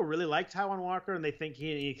a lot of people really like Taijuan Walker, and they think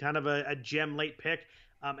he's kind of a gem late pick.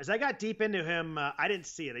 As I got deep into him, I didn't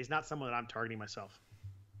see it. He's not someone that I'm targeting myself.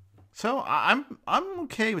 So I'm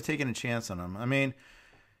okay with taking a chance on him. I mean,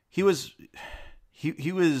 he was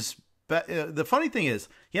the funny thing is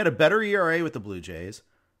he had a better ERA with the Blue Jays,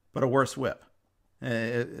 but a worse WHIP.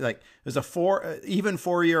 It was a 4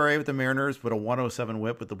 ERA with the Mariners, but a 107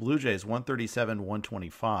 WHIP with the Blue Jays, 137,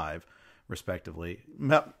 125 respectively.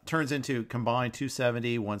 Turns into combined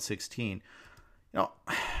 270, 116.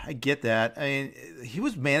 I get that. I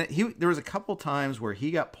mean, there was a couple times where he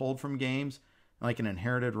got pulled from games. Like an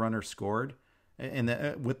inherited runner scored, and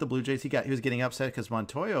with the Blue Jays, he was getting upset because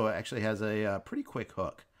Montoyo actually has a pretty quick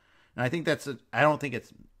hook, and I think I don't think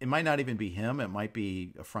it might not even be him. It might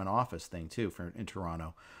be a front office thing too in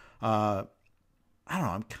Toronto. I don't know.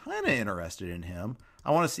 I'm kind of interested in him. I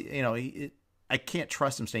want to see. I can't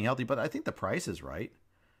trust him staying healthy, but I think the price is right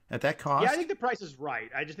at that cost. Yeah, I think the price is right.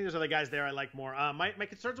 I just think there's other guys there I like more. My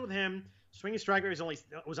concerns with him. Swinging strike rate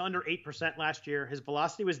was under 8% last year. His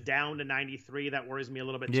velocity was down to 93. That worries me a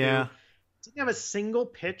little bit too. Didn't have a single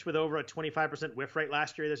pitch with over a 25% whiff rate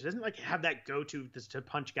last year. This doesn't have that go-to to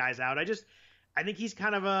punch guys out. I think he's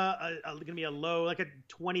kind of going to be a low, like a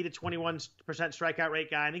 20 to 21% strikeout rate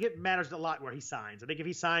guy. I think it matters a lot where he signs. I think if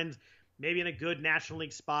he signs maybe in a good National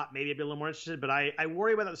League spot, maybe I'd be a little more interested. But I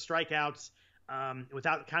worry about the strikeouts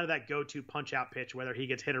without kind of that go-to punch-out pitch, whether he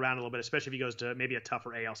gets hit around a little bit, especially if he goes to maybe a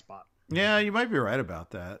tougher AL spot. Yeah, you might be right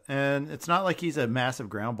about that. And it's not like he's a massive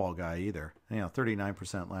ground ball guy either.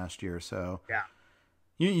 39% last year. So yeah,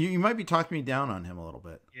 you might be talking me down on him a little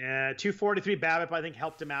bit. Yeah, 243 BABIP I think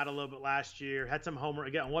helped him out a little bit last year. Had some homer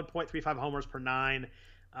again, 1.35 homers per 9.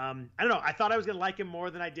 I don't know. I thought I was going to like him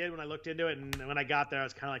more than I did when I looked into it, and when I got there, I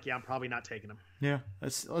was kind of like, yeah, I'm probably not taking him. Yeah,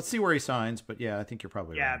 let's see where he signs, but yeah, I think you're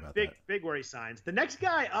probably right about that. Big where he signs. The next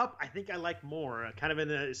guy up, I think I like more, kind of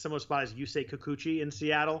in a similar spot as Yusei Kikuchi in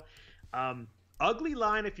Seattle. Ugly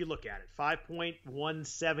line if you look at it.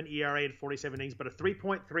 5.17 ERA in 47 innings, but a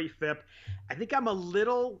 3.3 FIP. I think I'm a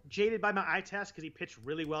little jaded by my eye test because he pitched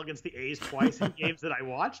really well against the A's twice in games that I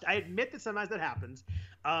watched. I admit that sometimes that happens.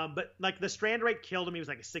 But like the strand rate killed him. He was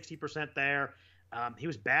like a 60% there. He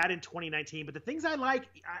was bad in 2019. But the things I like,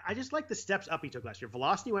 I just like the steps up he took last year.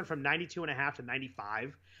 Velocity went from 92.5 to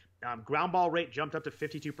 95. Ground ball rate jumped up to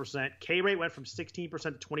 52%. K rate went from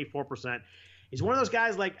 16% to 24%. He's one of those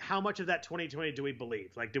guys, like, how much of that 2020 do we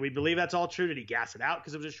believe? Like, do we believe that's all true? Did he gas it out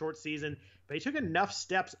because it was a short season? But he took enough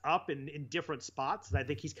steps up in different spots that I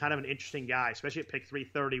think he's kind of an interesting guy, especially at pick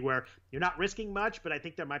 330, where you're not risking much, but I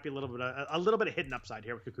think there might be a little bit of hidden upside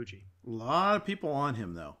here with Kikuchi. A lot of people on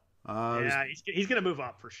him, though. Yeah, he's going to move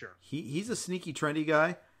up for sure. He's a sneaky, trendy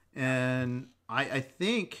guy, and I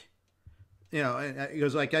think and he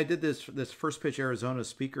goes like, I did this first pitch Arizona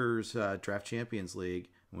Speakers Draft Champions League.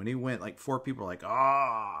 When he went, like 4 people were like,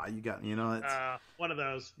 you got, it's one of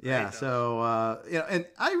those. Yeah. So, and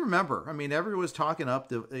I remember, I mean, everyone was talking up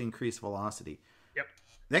the increased velocity. Yep.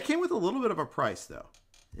 That came with a little bit of a price though.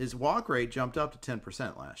 His walk rate jumped up to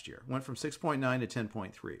 10% last year. Went from 6.9 to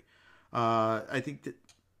 10.3. I think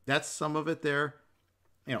that's some of it there.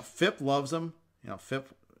 FIP loves him.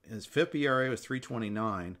 His FIP ERA was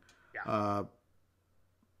 3.29. Yeah.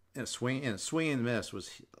 And a swing and miss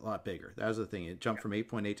was a lot bigger. That was the thing. It jumped from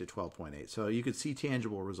 8.8 to 12.8. So you could see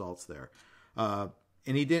tangible results there. And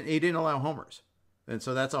he didn't allow homers, and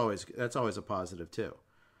so that's always a positive too.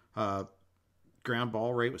 Ground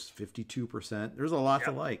ball rate was 52%. There's a lot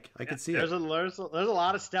to like. I could see there's a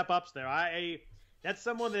lot of step ups there. That's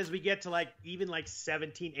someone that as we get to like even like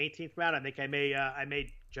 17th, 18th round, I think I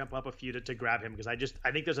may jump up a few to grab him because I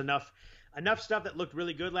think there's enough stuff that looked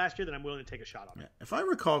really good last year that I'm willing to take a shot on. Yeah. If I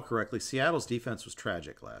recall correctly, Seattle's defense was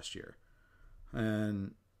tragic last year,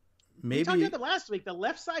 and maybe we talked about that last week. The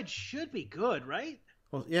left side should be good, right?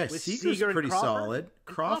 Well, yeah, Seager's pretty solid.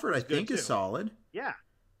 Crawford, I think, is solid. Yeah.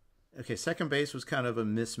 Okay, second base was kind of a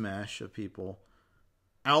mismatch of people.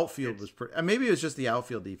 Outfield was pretty. Maybe it was just the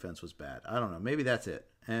outfield defense was bad. I don't know. Maybe that's it.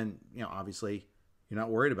 And obviously, you're not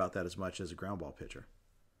worried about that as much as a ground ball pitcher.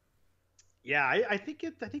 Yeah, I think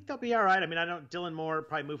they'll be all right. I mean, Dylan Moore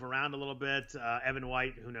probably move around a little bit. Evan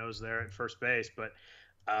White, who knows, there at first base, but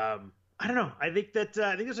I don't know. I think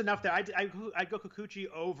there's enough there. I'd go Kikuchi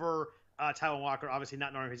over Taiwan Walker. Obviously,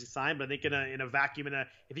 not knowing he's signed, but I think in a vacuum,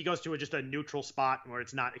 if he goes to just a neutral spot where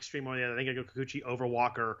it's not extreme on the other, I think I'd go Kikuchi over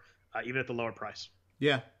Walker, even at the lower price.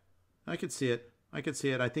 Yeah, I could see it. I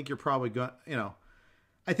think you're probably going.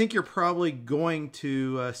 I think you're probably going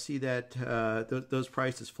to see that those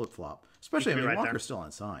prices flip flop. Especially, Walker's still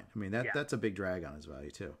unsigned. I mean, that's a big drag on his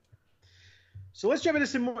value too. So let's jump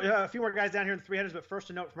into a few more guys down here in the 300s. But first,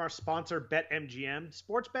 a note from our sponsor, BetMGM.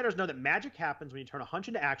 Sports bettors know that magic happens when you turn a hunch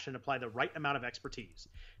into action and apply the right amount of expertise.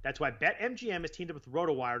 That's why BetMGM has teamed up with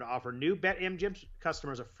RotoWire to offer new BetMGM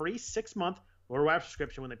customers a free 6-month RotoWire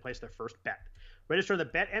subscription when they place their first bet. Register on the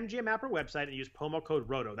BetMGM app or website and use promo code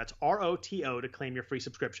ROTO. That's ROTO to claim your free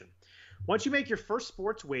subscription. Once you make your first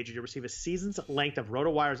sports wager, you'll receive a season's length of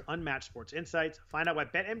RotoWire's unmatched sports insights. Find out why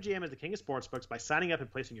BetMGM is the king of sportsbooks by signing up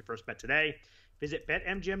and placing your first bet today. Visit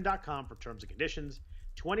BetMGM.com for terms and conditions.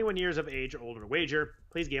 21 years of age or older to wager.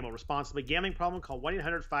 Please gamble responsibly. Gambling problem? Call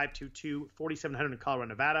 1-800-522-4700 in Colorado,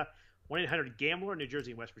 Nevada. 1-800-GAMBLER in New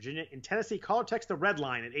Jersey and West Virginia. In Tennessee, call or text the Red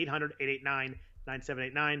Line at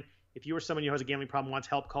 800-889-9789. If you or someone who has a gambling problem wants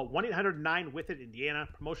help, call 1-800-9-WITH-IT Indiana.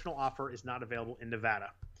 Promotional offer is not available in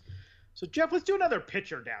Nevada. So, Jeff, let's do another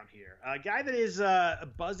pitcher down here. A guy that is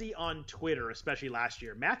buzzy on Twitter, especially last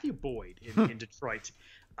year, Matthew Boyd in Detroit.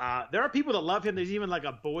 There are people that love him. There's even like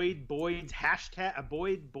a Boyd's hashtag, a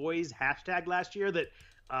Boyd Boys hashtag last year that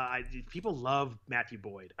people love Matthew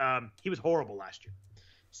Boyd. He was horrible last year.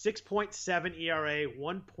 6.7 ERA,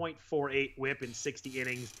 1.48 WHIP in 60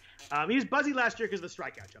 innings. He was buzzy last year because of the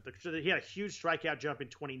strikeout jump. He had a huge strikeout jump in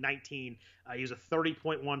 2019. He was a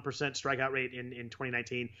 30.1% strikeout rate in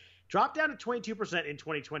 2019. Dropped down to 22% in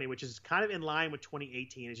 2020, which is kind of in line with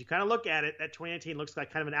 2018. As you kind of look at it, that 2019 looks like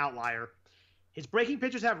kind of an outlier. His breaking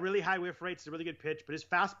pitches have really high whiff rates. It's a really good pitch, but his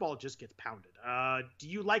fastball just gets pounded. Do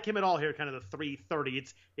you like him at all here, kind of the 330?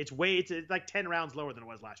 It's like 10 rounds lower than it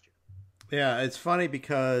was last year. Yeah, it's funny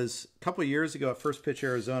because a couple of years ago at First Pitch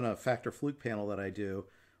Arizona, Factor Fluke panel that I do,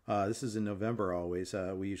 this is in November always.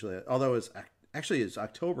 We usually, although it's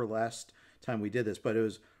October last time we did this, but it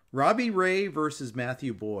was Robbie Ray versus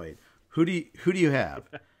Matthew Boyd. Who do you have?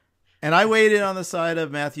 And I weighed in on the side of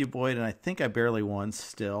Matthew Boyd, and I think I barely won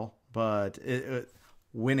still, but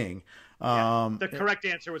winning. The correct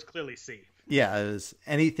answer was clearly C. Yeah, it was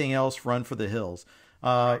anything else, run for the hills.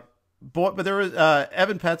 Right. But there was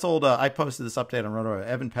Evan Petzold. I posted this update on RotoWire.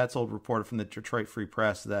 Evan Petzold reported from the Detroit Free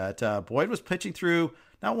Press that Boyd was pitching through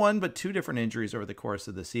not one but two different injuries over the course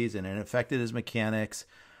of the season, and it affected his mechanics.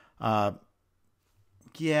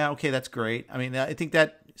 Yeah, okay, that's great. I mean, I think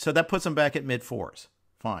that puts him back at mid-4s.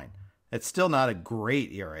 Fine. It's still not a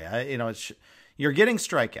great ERA. You're getting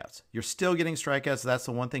strikeouts. You're still getting strikeouts. That's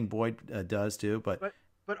the one thing Boyd does do. But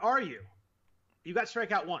are you? You got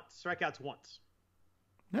strikeouts once.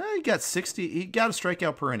 No, he got 60. He got a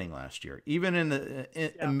strikeout per inning last year, even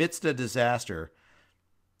amidst a disaster.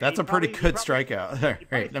 That's a pretty good strikeout.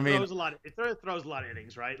 Right? It throws a lot of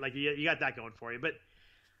innings, right? Like you got that going for you. But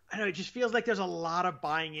I don't know, it just feels like there's a lot of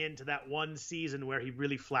buying into that one season where he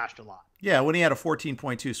really flashed a lot. Yeah, when he had a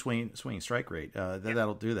 14.2 swing strike rate,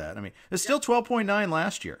 that'll do that. I mean, it's still 12.9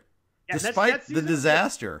 last year, despite the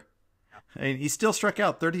disaster. Yeah. I mean, he still struck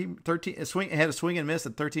out 13 had a swing and miss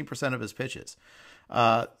at 13% of his pitches.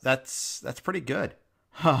 That's pretty good.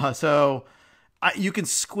 So you can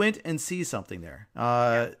squint and see something there.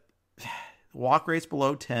 Walk rates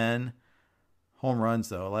below 10. Home runs,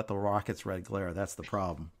 though, let the Rockets red glare. That's the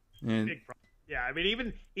problem. Big problem. Yeah, I mean,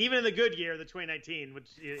 even in the good year, the 2019, which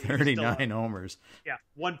 39 homers. Yeah,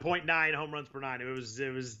 1.9 home runs per nine.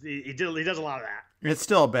 He does a lot of that. It's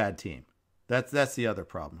still a bad team. That's the other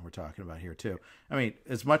problem we're talking about here too. I mean,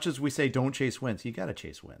 as much as we say don't chase wins, you got to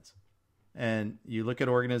chase wins. And you look at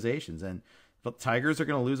organizations, and the Tigers are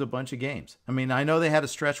going to lose a bunch of games. I mean, I know they had a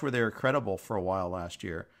stretch where they were credible for a while last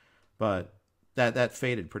year, but that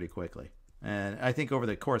faded pretty quickly. And I think over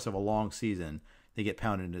the course of a long season, they get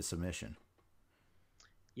pounded into submission.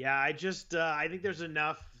 Yeah, I think there's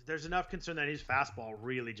enough concern that his fastball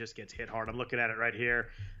really just gets hit hard. I'm looking at it right here.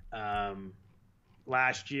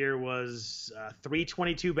 Last year was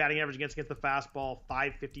 322 batting average against the fastball,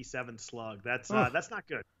 557 slug. That's not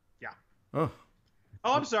good. Yeah. Oh,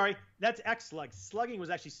 I'm sorry. That's X slug. Slugging was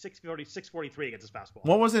actually 643 against his fastball.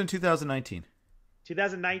 What was it in 2019?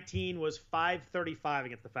 2019 was 535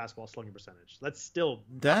 against the fastball slugging percentage.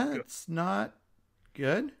 That's not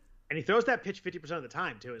good. And he throws that pitch 50% of the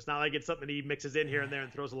time, too. It's not like it's something he mixes in here and there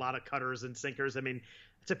and throws a lot of cutters and sinkers. I mean,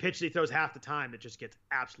 it's a pitch that he throws half the time that just gets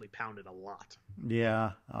absolutely pounded a lot.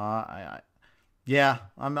 Yeah.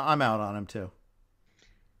 I'm out on him, too.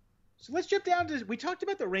 So let's jump down to – we talked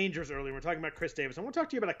about the Rangers earlier. We're talking about Khris Davis. I want to talk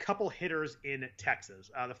to you about a couple hitters in Texas.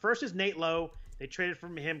 The first is Nate Lowe. They traded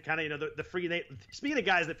from him kind of, the free Nate. Speaking of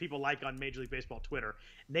guys that people like on Major League Baseball Twitter,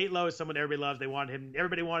 Nate Lowe is someone everybody loves.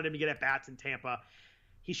 Everybody wanted him to get at bats in Tampa.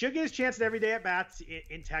 He should get his chance at every day at bats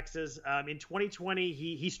in Texas. In 2020,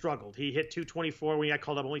 he struggled. He hit 224 when he got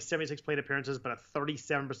called up, only 76 plate appearances, but a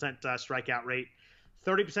 37% strikeout rate.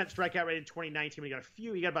 30% strikeout rate in 2019.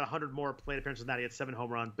 He got about 100 more plate appearances than that. He had 7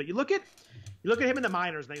 home runs. But you look at him in the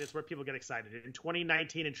minors, and I think that's where people get excited. In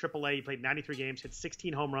 2019 in AAA, he played 93 games, hit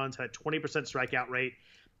 16 home runs, had a 20% strikeout rate.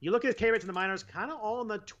 You look at his K rates in the minors, kind of all in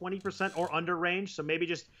the 20% or under range. So maybe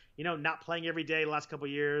just not playing every day the last couple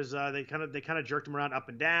of years. They kind of jerked him around up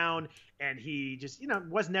and down, and he just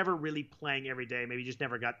was never really playing every day. Maybe just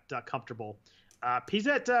never got comfortable. He's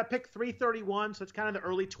at pick 331, so it's kind of the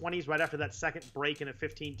early 20s right after that second break in a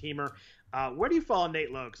 15-teamer. Where do you fall on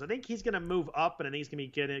Nate Lowe? Because I think he's going to move up, and I think he's going to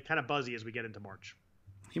be getting kind of buzzy as we get into March.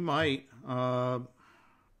 He might.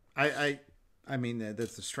 I mean, the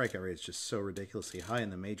strikeout rate is just so ridiculously high in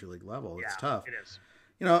the major league level. It's tough. It is.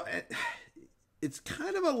 It's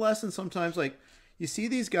kind of a lesson sometimes. Like, you see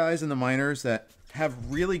these guys in the minors that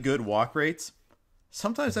have really good walk rates.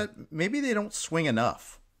 Sometimes that maybe they don't swing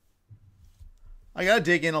enough. I got to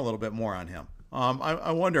dig in a little bit more on him.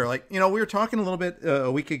 I wonder, we were talking a little bit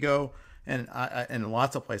a week ago, and in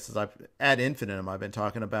lots of places, ad infinitum, I've been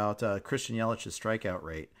talking about Christian Yelich's strikeout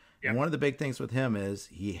rate. Yep. And one of the big things with him is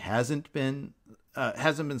he hasn't been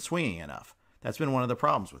swinging enough. That's been one of the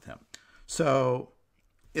problems with him. So,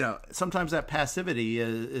 sometimes that passivity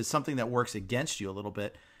is something that works against you a little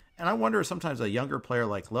bit. And I wonder sometimes a younger player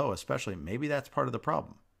like Lowe, especially, maybe that's part of the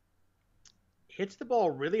problem. Hits the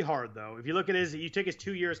ball really hard, though. If you look at you take his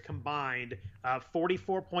 2 years combined,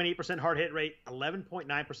 44.8% hard hit rate,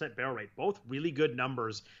 11.9% barrel rate, both really good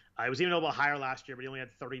numbers. It was even a little bit higher last year, but he only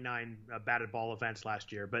had 39 batted ball events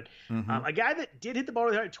last year. But a guy that did hit the ball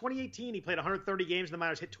in 2018, he played 130 games in the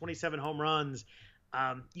minors, hit 27 home runs.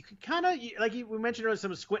 You could kind of, we mentioned earlier,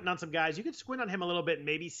 some squinting on some guys. You could squint on him a little bit and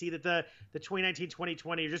maybe see that the 2019,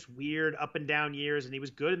 2020 are just weird up and down years, and he was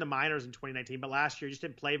good in the minors in 2019, but last year he just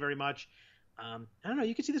didn't play very much. I don't know.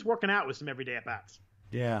 You could see this working out with some everyday at bats.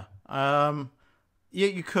 Yeah. Yeah,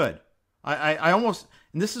 you could. I almost,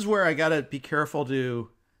 and this is where I got to be careful to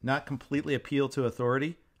not completely appeal to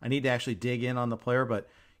authority. I need to actually dig in on the player. But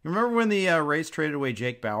you remember when the Rays traded away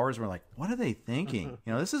Jake Bauers? We're like, what are they thinking?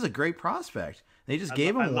 This is a great prospect. They just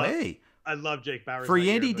gave him away. I love Jake Bauers for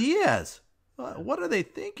Yandy Diaz. What are they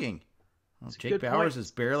thinking? Well, Jake Bauers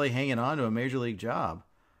is barely hanging on to a major league job.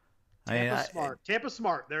 Tampa's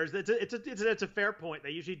smart. It's a fair point. They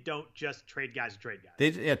usually don't just trade guys to trade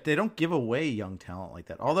guys. They don't give away young talent like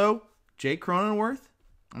that. Although Jake Cronenworth,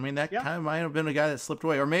 that kind of might have been a guy that slipped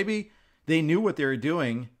away, or maybe they knew what they were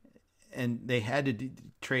doing and they had to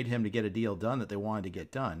trade him to get a deal done that they wanted to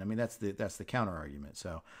get done. I mean, that's the counter argument.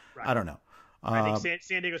 So right. I don't know. I think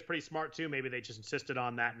San Diego's pretty smart too. Maybe they just insisted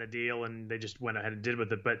on that in a deal and they just went ahead and did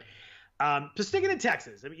with it. But so sticking in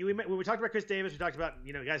Texas, I mean, we talked about Khris Davis. We talked about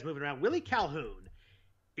guys moving around. Willie Calhoun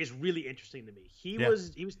is really interesting to me. He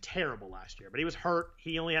was terrible last year, but he was hurt.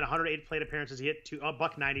 He only had 108 plate appearances. He hit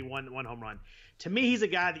 $191, one home run. To me, he's a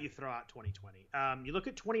guy that you throw out 2020. You look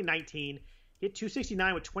at 2019, he hit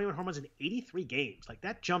 269 with 21 home runs in 83 games. Like,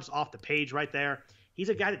 that jumps off the page right there. He's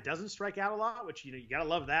a guy that doesn't strike out a lot, which, you gotta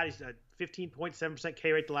love that. He's a 15.7%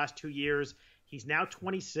 K rate the last 2 years. He's now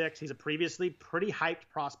 26. He's a previously pretty hyped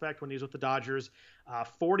prospect when he was with the Dodgers.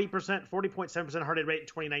 40.7% hard hit rate in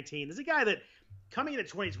 2019. This is a guy that coming into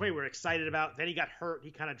 2020 we're excited about. Then he got hurt.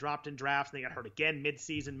 He kind of dropped in drafts. And then he got hurt again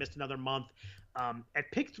midseason, missed another month. At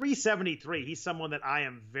pick 373, he's someone that I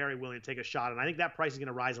am very willing to take a shot. And I think that price is going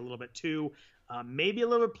to rise a little bit too. Maybe a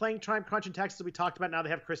little bit playing time crunch in Texas that we talked about. Now they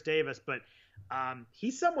have Khris Davis. But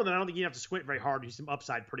he's someone that I don't think you have to squint very hard. He's some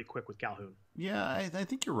upside pretty quick with Calhoun. Yeah, I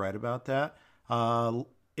think you're right about that.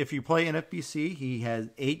 If you play NFBC, he has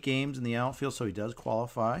 8 games in the outfield, so he does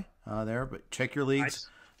qualify there. But check your league's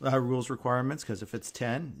rules requirements, because if it's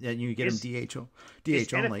 10, then you get him DH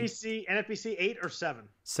only. NFBC 8 or 7?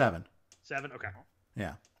 7. 7. Okay.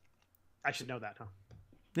 Yeah. I should know that, huh?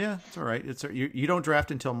 Yeah, it's all right. You don't draft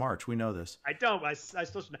until March. We know this. I don't. I still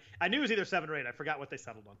should know. I knew it was either 7 or 8. I forgot what they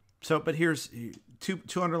settled on. So, but here's two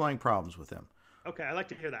underlying problems with him. Okay, I like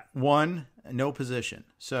to hear that. One, no position.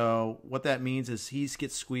 So what that means is he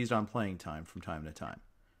gets squeezed on playing time from time to time.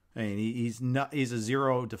 I mean, he's a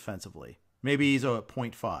 0 defensively. Maybe he's a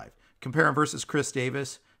 0.5. Compare him versus Khris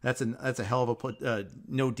Davis. That's a hell of a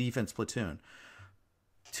no defense platoon.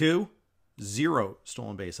 2, 0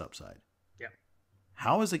 stolen base upside. Yeah.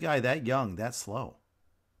 How is a guy that young that slow?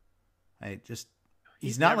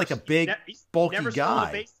 He's not like a big bulky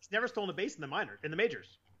guy. He's never stolen a base in the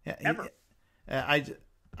majors. Yeah, ever.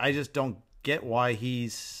 I just don't get why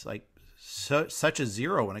he's like such a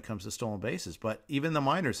 0 when it comes to stolen bases. But even the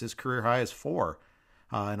minors, his career high is 4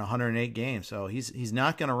 in 108 games. So he's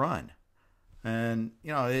not going to run. And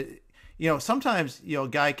sometimes a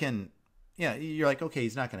guy can, you're like, okay,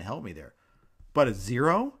 he's not going to help me there. But a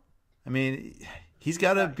 0, I mean, he's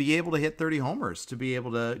got to be able to hit 30 homers to be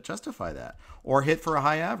able to justify that, or hit for a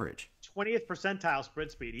high average. 20th percentile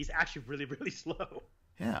sprint speed. He's actually really, really slow.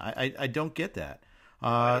 Yeah, I don't get that.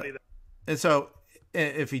 And so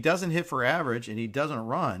if he doesn't hit for average and he doesn't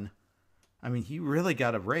run, I mean, he really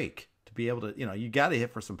got a rake to be able to, you got to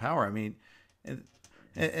hit for some power. I mean,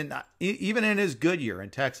 and even in his good year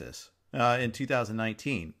in Texas in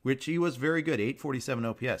 2019, which he was very good, 847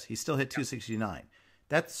 OPS, he still hit 269.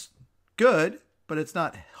 That's good, but it's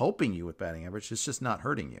not helping you with batting average. It's just not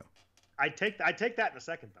hurting you. I take that in a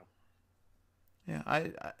second, though. Yeah,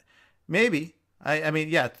 I maybe. I mean,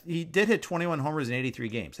 yeah, he did hit 21 homers in 83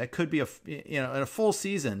 games. That could be in a full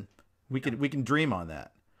season. We can dream on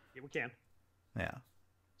that. Yeah, we can. Yeah.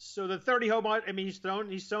 So the 30 home run. I mean, he's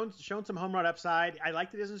shown some home run upside. I like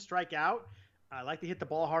that he doesn't strike out. I like to hit the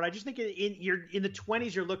ball hard. I just think in the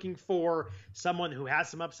 20s, you're looking for someone who has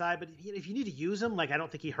some upside. But if you need to use him, like, I don't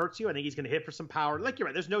think he hurts you. I think he's going to hit for some power. Like, you're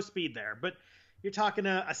right. There's no speed there, but you're talking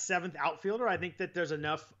a 7th outfielder. I think that there's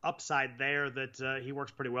enough upside there that he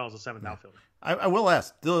works pretty well as a 7th outfielder. I will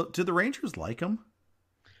ask, do the Rangers like him?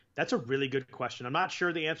 That's a really good question. I'm not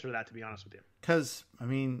sure the answer to that, to be honest with you. Because, I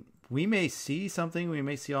mean, we may see something. We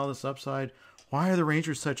may see all this upside. Why are the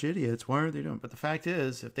Rangers such idiots? Why are they doing? But the fact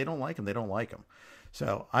is, if they don't like him, they don't like him.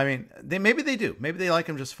 So, I mean, maybe they do. Maybe they like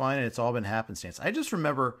him just fine, and it's all been happenstance. I just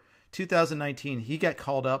remember 2019, he got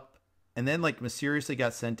called up and then, like, mysteriously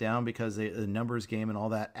got sent down because the numbers game and all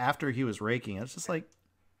that after he was raking. It's just like...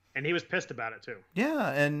 And he was pissed about it, too. Yeah,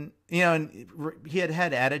 and, and he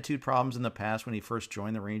had attitude problems in the past when he first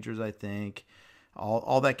joined the Rangers, I think.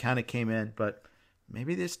 All that kind of came in, but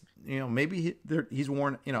maybe this, maybe he's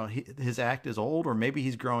worn, his act is old, or maybe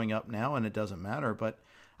he's growing up now and it doesn't matter. But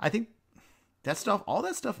I think all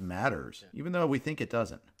that stuff matters, even though we think it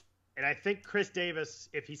doesn't. And I think Khris Davis,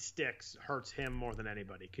 if he sticks, hurts him more than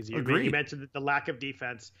anybody. Because you mentioned the lack of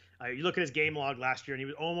defense. You look at his game log last year, and he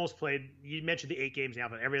was almost played. You mentioned the 8 games now,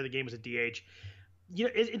 but every other game was a DH.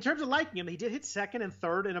 In terms of liking him, he did hit 2nd and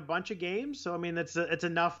 3rd in a bunch of games. So, I mean, it's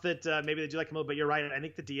enough that maybe they do like him a little bit. You're right. I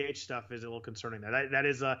think the DH stuff is a little concerning there. That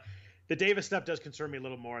is the Davis stuff does concern me a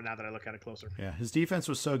little more now that I look at it closer. Yeah, his defense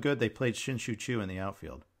was so good, they played Shin-Shu Chu in the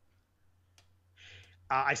outfield.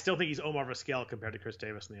 I still think he's Omar Vizquel compared to Khris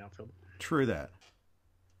Davis in the outfield. True that.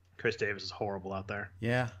 Khris Davis is horrible out there.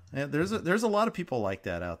 Yeah, there's a lot of people like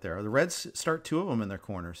that out there. The Reds start 2 of them in their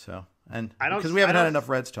corners, so because we haven't had enough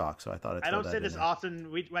Reds talk, so I thought I'd throw that in. I don't say this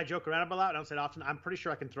often. I joke around about it a lot. I don't say it often. I'm pretty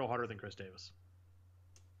sure I can throw harder than Khris Davis.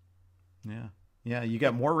 Yeah. You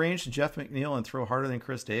got more range than Jeff McNeil and throw harder than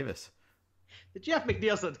Khris Davis. The Jeff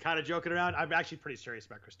McNeil stuff's kind of joking around. I'm actually pretty serious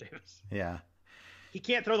about Khris Davis. Yeah. he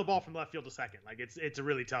can't throw the ball from left field to second. Like it's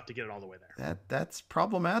really tough to get it all the way there. That's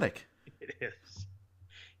problematic. It is.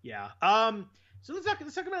 Yeah. So let's talk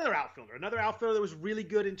about another outfielder. Another outfielder that was really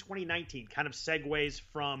good in 2019. Kind of segues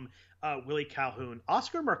from Willie Calhoun.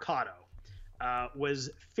 Oscar Mercado was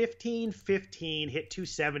 15-15, hit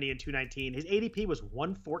 270 in 2019. His ADP was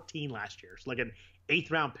 114 last year. So like an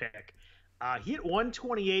 8th round pick. He hit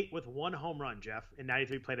 128 with 1 home run, Jeff, in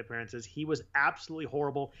 93 plate appearances. He was absolutely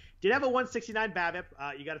horrible. Did have a 169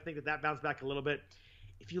 BABIP. You got to think that bounced back a little bit.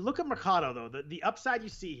 If you look at Mercado, though, the upside you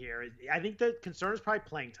see here, I think the concern is probably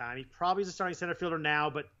playing time. He probably is a starting center fielder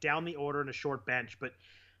now, but down the order in a short bench. But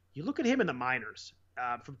you look at him in the minors.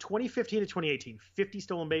 From 2015 to 2018, 50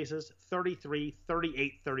 stolen bases, 33,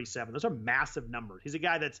 38, 37. Those are massive numbers. He's a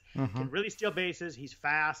guy that can really steal bases. He's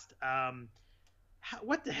fast.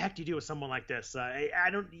 What the heck do you do with someone like this? I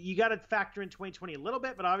don't. You got to factor in 2020 a little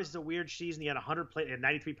bit, but obviously it's a weird season. He had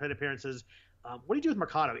 93 plate appearances. What do you do with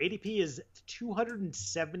Mercado? ADP is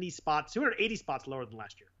 270 spots, 280 spots lower than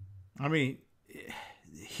last year. I mean,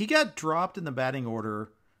 he got dropped in the batting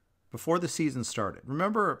order before the season started.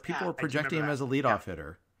 Remember, people were projecting him as a leadoff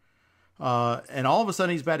hitter. And all of a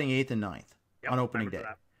sudden he's batting 8th and 9th on opening day.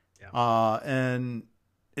 And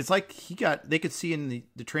it's like they could see in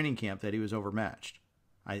the training camp that he was overmatched,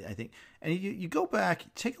 I think. And you go back,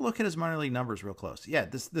 take a look at his minor league numbers real close. Yeah,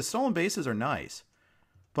 the stolen bases are nice,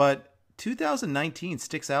 but 2019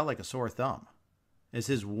 sticks out like a sore thumb. It's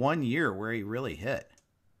his 1 year where he really hit.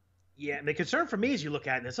 Yeah, and the concern for me is you look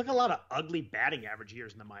at it, there's like a lot of ugly batting average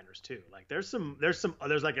years in the minors too. Like there's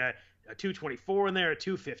like a 224 in there, a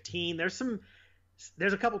 215. There's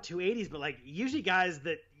a couple 280s, but like usually guys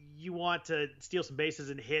that you want to steal some bases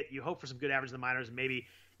and hit, you hope for some good average in the minors, and maybe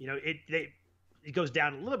it goes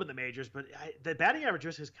down a little bit in the majors, but the batting average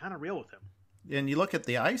risk is kind of real with him. And you look at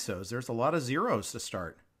the ISOs, there's a lot of zeros to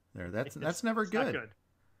start there. That's never good. Not good.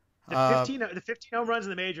 The 15 home runs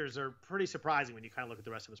in the majors are pretty surprising when you kind of look at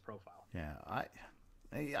the rest of his profile. Yeah,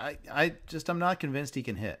 I'm not convinced he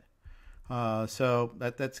can hit. So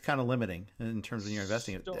that's kind of limiting in terms of your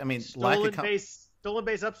investing. I mean, stolen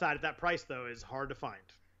base upside at that price though is hard to find.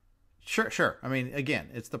 Sure. I mean, again,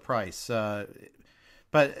 it's the price.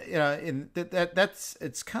 But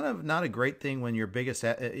it's kind of not a great thing when your biggest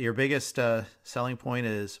selling point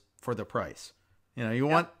is for the price. You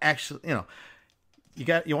want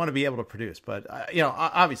you want to be able to produce, but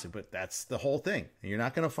obviously, but that's the whole thing. You're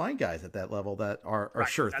not going to find guys at that level that are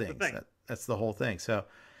sure things. That's the whole thing. So,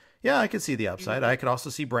 yeah, I could see the upside. I could also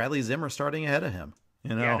see Bradley Zimmer starting ahead of him.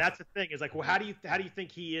 Yeah, that's the thing. Is like, well, how do you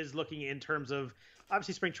think he is looking in terms of,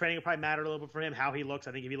 obviously spring training will probably matter a little bit for him, how he looks.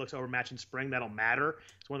 I think if he looks overmatched in spring, that'll matter.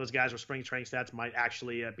 It's one of those guys where spring training stats might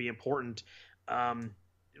actually be important. How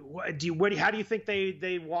do you think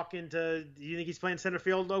they walk into? Do you think he's playing center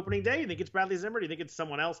field opening day? Do you think it's Bradley Zimmer? Do you think it's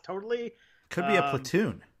someone else totally? Could be a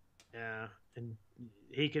platoon. Yeah, and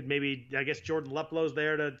he could maybe. I guess Jordan Luplow's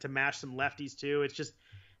there to mash some lefties too. It's just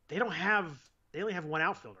they only have one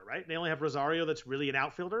outfielder, right? They only have Rosario that's really an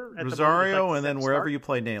outfielder. Rosario, and then wherever you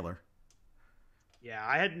play Naylor. Yeah,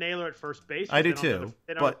 I had Naylor at first base. I do too.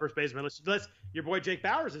 They don't have first baseman. Unless your boy Jake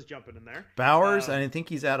Bowers is jumping in there. Bowers, I think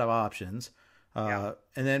he's out of options. And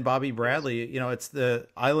then Bobby Bradley, it's the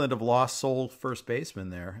island of lost soul first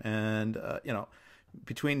baseman there. And,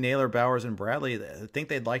 between Naylor, Bowers, and Bradley, I think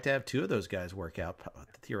they'd like to have two of those guys work out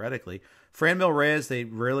theoretically. Franmil Reyes, they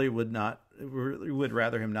really would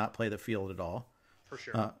rather him not play the field at all. For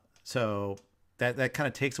sure. So that kind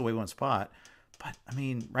of takes away one spot. But, I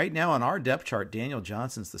mean, right now on our depth chart, Daniel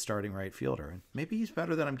Johnson's the starting right fielder. And maybe he's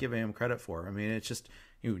better than I'm giving him credit for. I mean, it's just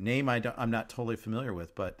name I'm not totally familiar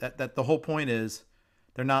with. But that the whole point is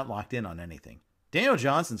they're not locked in on anything. Daniel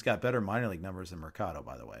Johnson's got better minor league numbers than Mercado,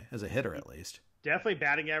 by the way, as a hitter at least. Definitely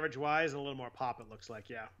batting average-wise and a little more pop, it looks like,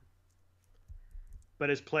 yeah. But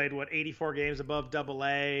has played, 84 games above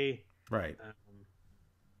Double-A. Right.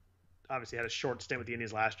 Obviously had a short stint with the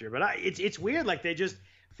Indians last year. But it's weird. Like, they just...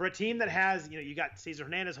 For a team that has, you got Cesar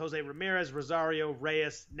Hernandez, Jose Ramirez, Rosario,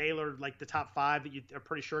 Reyes, Naylor, like the top five that you are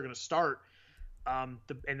pretty sure are going to start. And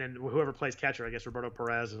then whoever plays catcher, I guess Roberto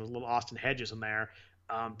Perez and a little Austin Hedges in there.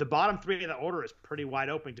 The bottom three of the order is pretty wide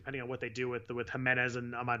open depending on what they do with Jimenez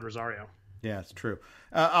and Ahmad Rosario. Yeah, it's true.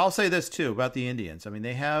 I'll say this too about the Indians. I mean,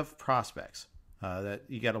 they have prospects that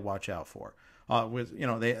you got to watch out for.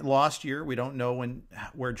 They last year, we don't know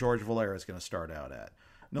where George Valera is going to start out at.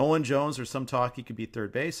 Nolan Jones, there's some talk he could be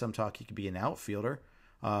third base, some talk he could be an outfielder.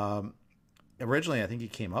 Originally, I think he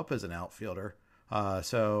came up as an outfielder.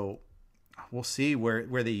 So we'll see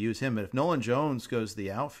where they use him. But if Nolan Jones goes to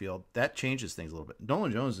the outfield, that changes things a little bit.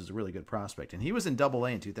 Nolan Jones is a really good prospect, and he was in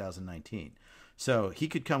Double-A in 2019. So he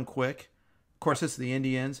could come quick. course, it's the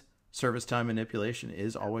Indians. Service time manipulation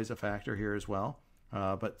is always a factor here as well,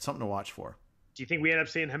 but something to watch for. Do you think we end up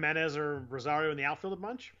seeing Jimenez or Rosario in the outfield a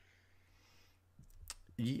bunch?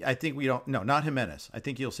 I think we don't. No, not Jimenez. I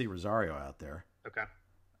think you'll see Rosario out there. Okay.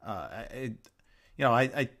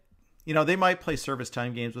 They might play service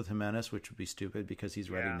time games with Jimenez, which would be stupid because he's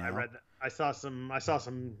ready now. I read that. I saw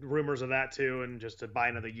some rumors of that too, and just to buy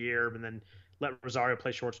another year and then let Rosario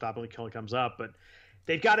play shortstop when he comes up. But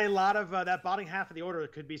they've got a lot of that bottom half of the order. There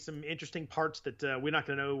could be some interesting parts that we're not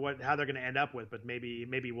going to know how they're going to end up with, but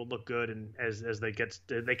maybe will look good and as they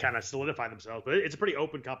kind of solidify themselves. But it's a pretty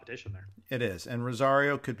open competition there. It is, and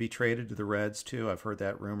Rosario could be traded to the Reds too. I've heard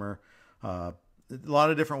that rumor. A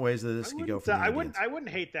lot of different ways that this could go for the Indians. I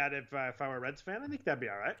wouldn't hate that if I were a Reds fan. I think that'd be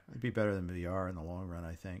all right. It'd be better than VR in the long run,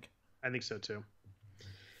 I think. I think so too.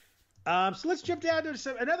 So let's jump down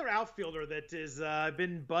to another outfielder that has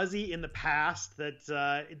been buzzy in the past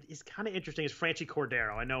that is kind of interesting is Franchy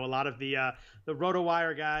Cordero. I know a lot of the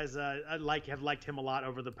RotoWire guys have liked him a lot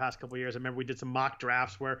over the past couple of years. I remember we did some mock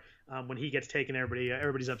drafts where when he gets taken,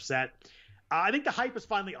 everybody's upset. I think the hype is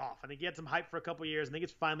finally off. I think he had some hype for a couple of years. I think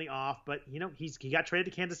it's finally off. But he got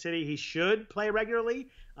traded to Kansas City. He should play regularly.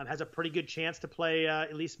 Has a pretty good chance to play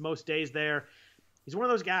at least most days there. He's one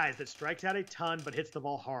of those guys that strikes out a ton but hits the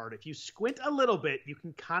ball hard. If you squint a little bit, you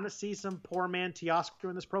can kind of see some poor man Teoscar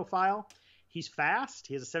in this profile. He's fast.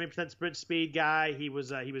 He has a 70% sprint speed guy. He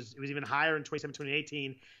was even higher in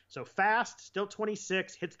 2017-2018. So fast, still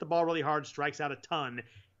 26, hits the ball really hard, strikes out a ton.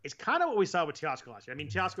 It's kind of what we saw with Teoscar last year. I mean,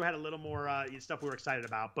 Teoscar had a little more stuff we were excited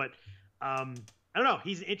about, but I don't know.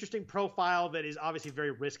 He's an interesting profile that is obviously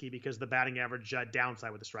very risky because of the batting average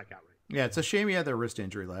downside with the strikeout rate. Yeah, it's a shame he had that wrist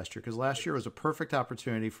injury last year because last year was a perfect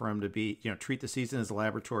opportunity for him to treat the season as a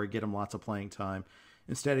laboratory, get him lots of playing time.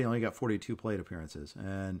 Instead, he only got 42 plate appearances,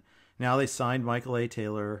 and now they signed Michael A.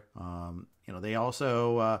 Taylor. They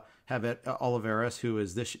also have Olivares, who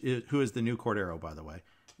is the new Cordero, by the way.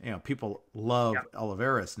 People love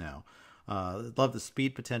Olivares now. Love the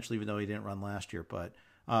speed potential, even though he didn't run last year. But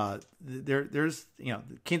there's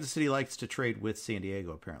Kansas City likes to trade with San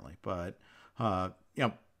Diego apparently. But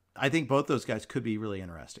I think both those guys could be really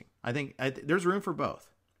interesting. I think there's room for both,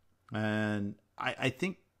 and I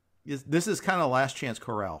think this is kind of last chance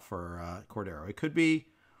corral for Cordero. It could be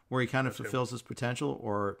where he kind of fulfills his potential,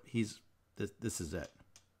 or this is it.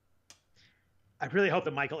 I really hope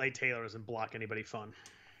that Michael A. Taylor doesn't block anybody fun.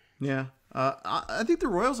 Yeah, I think the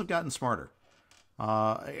Royals have gotten smarter.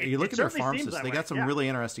 You look at their farm system; they got some really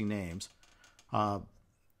interesting names. I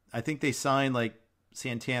think they signed like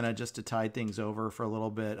Santana just to tide things over for a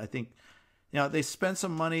little bit. I think they spent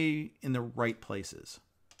some money in the right places.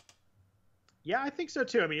 Yeah, I think so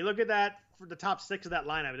too. I mean, you look at that for the top six of that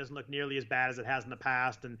lineup; it doesn't look nearly as bad as it has in the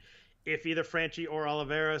past. And if either Franchy or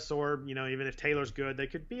Olivares, or even if Taylor's good, they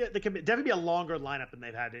could definitely be a longer lineup than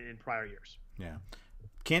they've had in prior years. Yeah.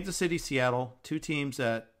 Kansas City, Seattle, two teams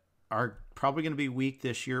that are probably going to be weak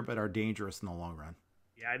this year, but are dangerous in the long run.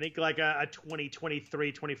 Yeah, I think like a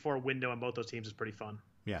 2023, 24 window on both those teams is pretty fun.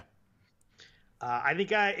 Yeah. I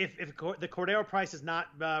think if the Cordero price does not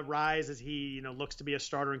rise as he looks to be a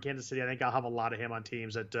starter in Kansas City, I think I'll have a lot of him on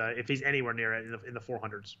teams that if he's anywhere near it in the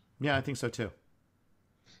 400s. Yeah, I think so too.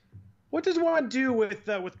 What does one do with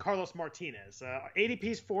Carlos Martinez?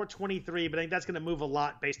 ADP's 423, but I think that's going to move a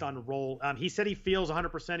lot based on role. He said he feels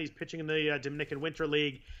 100%. He's pitching in the Dominican Winter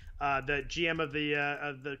League. The GM of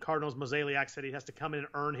the Cardinals, Mozeliak, said he has to come in and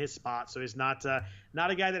earn his spot. So he's not a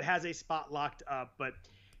guy that has a spot locked up. But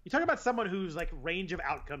you talk about someone whose like range of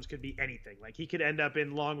outcomes could be anything. Like he could end up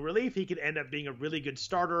in long relief. He could end up being a really good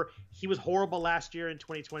starter. He was horrible last year in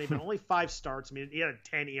 2020, but only 5 starts. I mean, he had a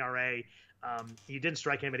 10 ERA. He didn't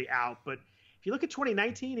strike anybody out, but if you look at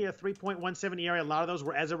 2019, he had a 3.17 ERA. A lot of those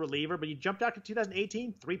were as a reliever, but you jumped out to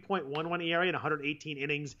 2018, 3.11 ERA in 118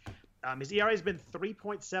 innings. His ERA has been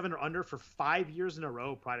 3.7 or under for 5 years in a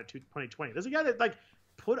row prior to 2020. There's a guy that like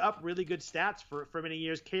put up really good stats for many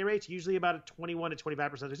years. K rate's usually about a 21 to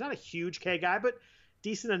 25%. He's not a huge K guy, but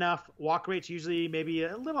decent enough. Walk rate's usually maybe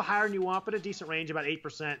a little higher than you want, but a decent range, about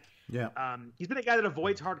 8%. Yeah. He's been a guy that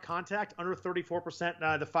avoids hard contact, under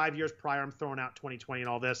 34% the 5 years prior. I'm throwing out 2020 and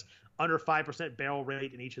all this, under 5% barrel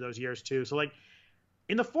rate in each of those years too. So like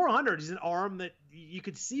in the 400, he's an arm that you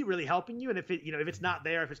could see really helping you. And if it's not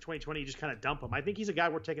there, if it's 2020, you just kind of dump him. I think he's a guy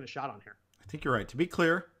worth taking a shot on here. I think you're right. To be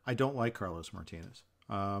clear, I don't like Carlos Martinez.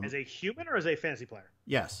 As a human or as a fantasy player?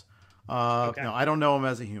 Yes. Okay. No, I don't know him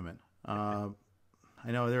as a human. I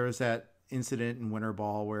know there was that incident in winter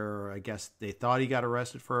ball where I guess they thought he got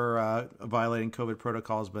arrested for violating COVID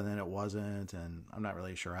protocols, but then it wasn't, and I'm not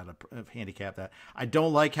really sure how to handicap that. I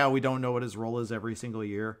don't like how we don't know what his role is every single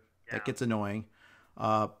year. That gets annoying.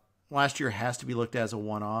 Last year has to be looked at as a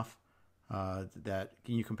one-off. That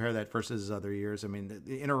can you compare that versus other years? I mean,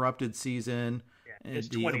 the interrupted season,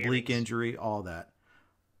 the oblique injury, all that.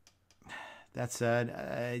 That said,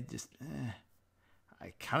 I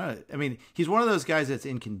mean, he's one of those guys that's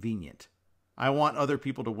inconvenient. I want other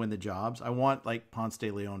people to win the jobs. I want like Ponce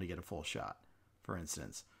de Leon to get a full shot, for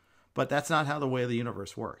instance. But that's not how the way of the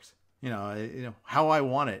universe works. How I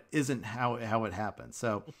want it isn't how it happens.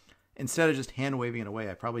 So instead of just hand waving it away,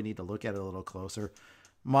 I probably need to look at it a little closer.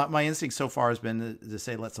 My instinct so far has been to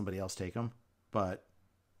say let somebody else take him. But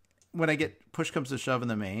when I get push comes to shove in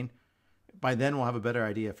the main, by then we'll have a better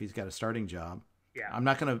idea if he's got a starting job. Yeah, I'm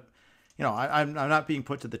not going to. I'm not being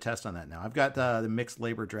put to the test on that now. I've got the mixed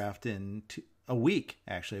labor draft in a week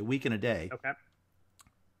and a day. Okay.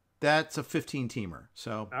 That's a 15-teamer.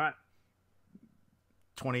 So, all right.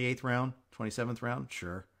 28th round, 27th round,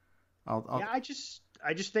 sure. I just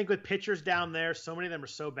think with pitchers down there, so many of them are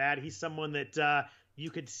so bad. He's someone that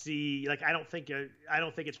you could see. Like, I don't think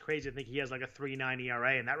it's crazy to think he has like a 3.9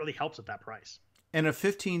 ERA, and that really helps at that price. In a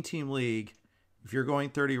 15-team league, if you're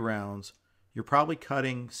going 30 rounds, you're probably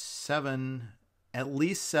cutting at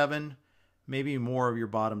least seven, maybe more of your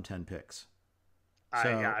bottom 10 picks.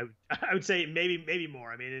 I would say maybe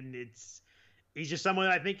more. I mean, he's just someone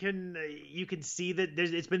that I think you can see that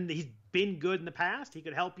he's been good in the past. He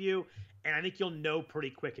could help you, and I think you'll know pretty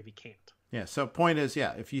quick if he can't. Yeah. So point is,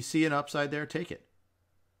 if you see an upside there, take it.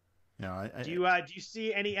 Do you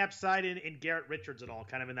see any upside in Garrett Richards at all?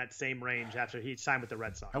 Kind of in that same range after he signed with the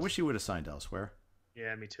Red Sox. I wish he would have signed elsewhere.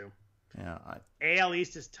 Yeah, me too. Yeah. AL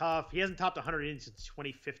East is tough. He hasn't topped 100 innings since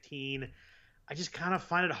 2015. I just kind of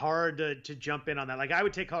find it hard to jump in on that. Like, I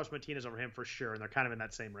would take Carlos Martinez over him for sure, and they're kind of in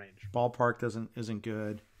that same range. Ballpark isn't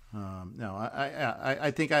good. No,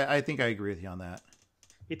 I think I agree with you on that.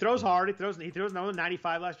 He throws hard. He throws another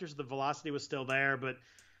 95 last year, so the velocity was still there. But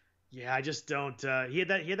yeah, I just don't. He had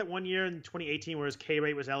that 1 year in 2018 where his K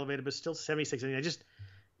rate was elevated, but still 76 innings.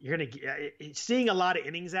 You're gonna seeing a lot of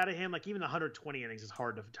innings out of him. Like even the 120 innings is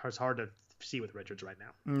hard to see with Richards right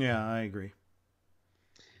now. Yeah, I agree.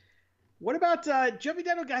 What about jumping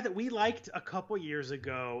down to a guy that we liked a couple years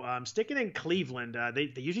ago? Sticking in Cleveland,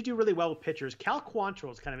 they usually do really well with pitchers. Cal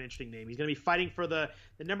Quantrill is kind of an interesting name. He's going to be fighting for the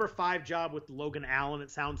number 5 job with Logan Allen.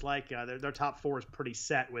 It sounds like their top 4 is pretty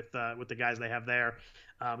set with the guys they have there.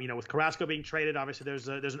 With Carrasco being traded, obviously there's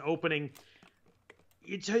an opening.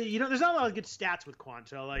 There's not a lot of good stats with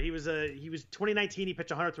Quantrill. He was 2019. He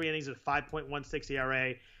pitched 103 innings at 5.16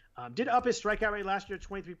 ERA. Did up his strikeout rate last year at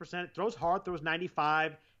 23%. Throws hard. Throws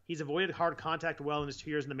 95. He's avoided hard contact well in his 2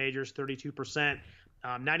 years in the majors, 32%.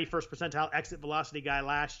 91st percentile exit velocity guy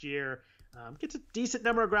last year. Gets a decent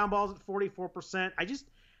number of ground balls at 44%. I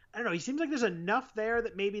don't know. He seems like there's enough there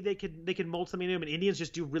that maybe they could mold something into him. And Indians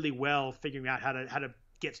just do really well figuring out how to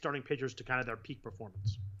get starting pitchers to kind of their peak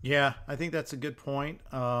performance. Yeah, I think that's a good point.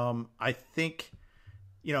 I think,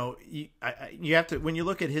 you have to, when you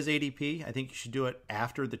look at his ADP, I think you should do it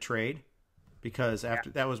after the trade because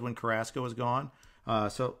that was when Carrasco was gone.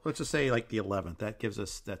 So let's just say like the 11th.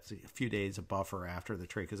 That's a few days of buffer after the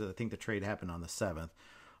trade because I think the trade happened on the 7th.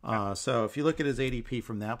 So if you look at his ADP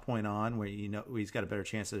from that point on, where he's got a better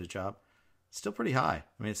chance at his job, it's still pretty high.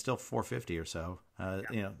 I mean, it's still 450 or so.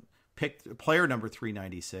 Picked player number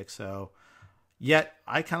 396. So yet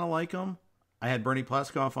I kind of like him. I had Bernie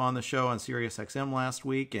Plaskoff on the show on SiriusXM last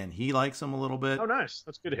week, and he likes him a little bit. Oh, nice.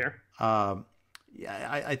 That's good to hear.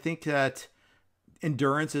 I think that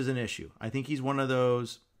endurance is an issue. I think he's one of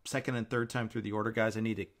those second and third time through the order guys. I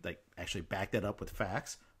need to actually back that up with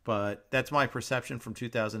facts, but that's my perception from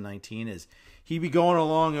 2019 is he'd be going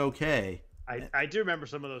along okay. I do remember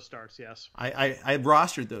some of those starts. Yes. I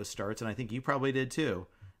rostered those starts and I think you probably did too.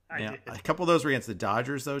 I did. A couple of those were against the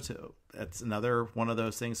Dodgers though too. That's another one of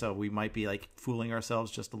those things. So we might be like fooling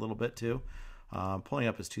ourselves just a little bit too. Pulling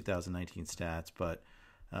up his 2019 stats, but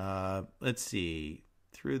let's see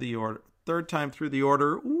through the order. Third time through the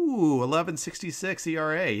order. Ooh, 11.66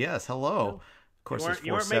 ERA. Yes, hello. Of course, it's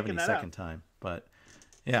 4.70 second time. But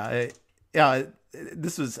yeah,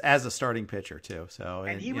 this was as a starting pitcher too. So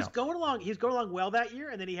and he was going along. He was going along well that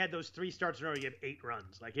year, and then he had those 3 starts in a row. He gave 8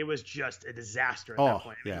 runs. Like it was just a disaster at that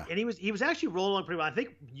point. Yeah. And he was actually rolling along pretty well. I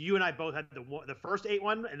think you and I both had the first 8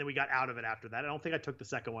 one, and then we got out of it after that. I don't think I took the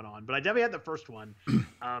second one on, but I definitely had the first one.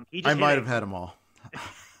 I might have had them all.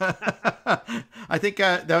 I think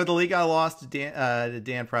that was the league I lost to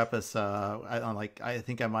Dan Prepis. I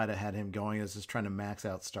think I might have had him going as just trying to max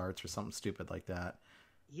out starts or something stupid like that.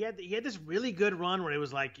 He had this really good run where it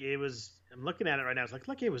was I'm looking at it right now. It's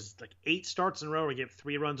like it was like 8 starts in a row where he gave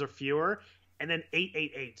 3 runs or fewer, and then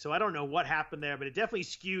 888. So I don't know what happened there, but it definitely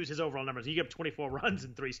skews his overall numbers. You give 24 runs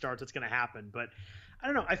in 3 starts, it's going to happen. But I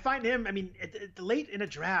don't know. I find him, I mean, late in a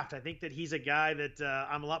draft, I think that he's a guy that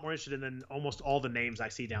I'm a lot more interested in than almost all the names I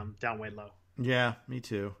see down way low. Yeah, me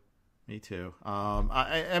too.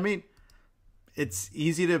 I mean, it's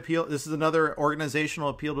easy to appeal. This is another organizational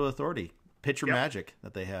appeal to authority. Pitcher magic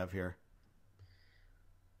that they have here.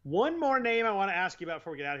 One more name I want to ask you about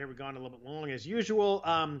before we get out of here. We've gone a little bit long as usual.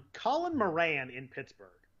 Colin Moran in Pittsburgh.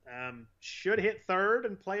 Should hit third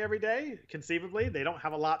and play every day, conceivably. They don't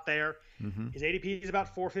have a lot there. Mm-hmm. His ADP is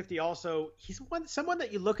about 450 also. He's someone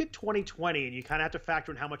that you look at 2020 and you kind of have to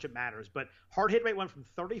factor in how much it matters. But hard hit rate went from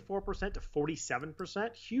 34% to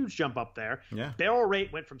 47%. Huge jump up there. Yeah. Barrel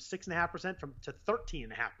rate went from 6.5% to 13.5%.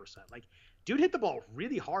 Like, dude hit the ball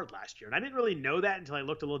really hard last year. And I didn't really know that until I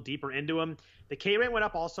looked a little deeper into him. The K rate went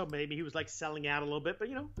up also. Maybe he was like selling out a little bit. But,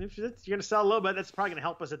 you know, if you're going to sell a little bit, that's probably going to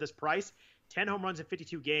help us at this price. 10 home runs in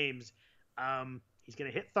 52 games. He's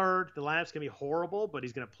going to hit third. The lineup's going to be horrible, but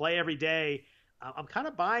he's going to play every day. I'm kind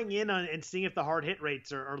of buying in on and seeing if the hard hit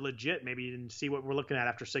rates are legit, maybe, and see what we're looking at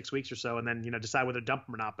after 6 weeks or so, and then, you know, decide whether to dump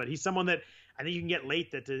him or not. But he's someone that I think you can get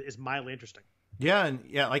late that is mildly interesting. Yeah,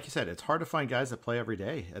 and like you said, it's hard to find guys that play every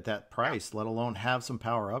day at that price, let alone have some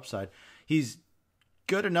power upside. He's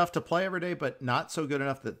good enough to play every day, but not so good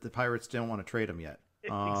enough that the Pirates don't want to trade him yet.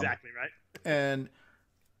 Exactly right. And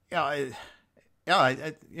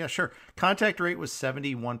yeah, sure. Contact rate was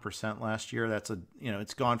 71% last year. That's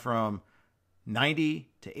it's gone from 90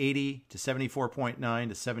 to 80 to 74.9 to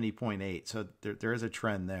 70.8. So there is a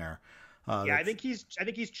trend there. I think he's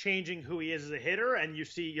changing who he is as a hitter, and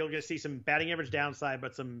you'll get to see some batting average downside,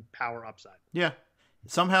 but some power upside. Yeah.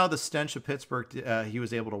 Somehow the stench of Pittsburgh, he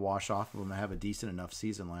was able to wash off of him and have a decent enough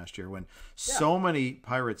season last year when so many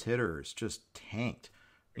Pirates hitters just tanked.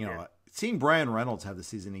 Seeing Brian Reynolds have the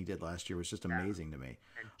season he did last year was just amazing to me.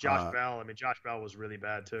 And Josh Bell, Josh Bell was really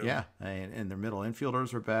bad too. Yeah, and their middle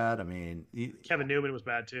infielders were bad. I mean, Kevin Newman was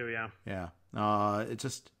bad too. Yeah. Yeah.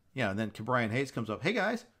 And then Brian Hayes comes up. Hey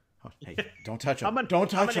guys, hey, don't touch him. Don't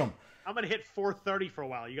touch him. I'm gonna hit 430 for a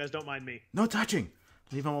while. You guys don't mind me? No touching.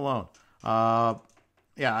 Leave him alone. What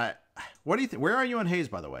do you think? Where are you on Hayes,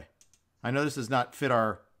 by the way? I know this does not fit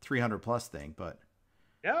our 300 plus thing, but.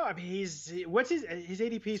 No, I mean his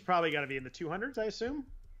ADP's probably got to be in the 200s, I assume,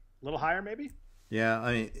 a little higher maybe. Yeah,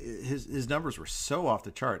 I mean his numbers were so off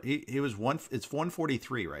the chart. He was it's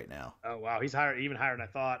 143 right now. Oh wow, he's even higher than I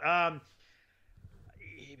thought.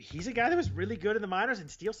 He's a guy that was really good in the minors and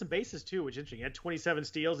steals some bases too, which is interesting. He had 27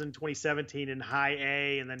 steals in 2017 in high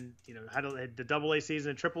A, and then had the double A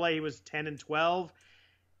season in triple A. He was 10 and 12.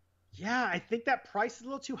 Yeah, I think that price is a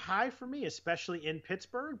little too high for me, especially in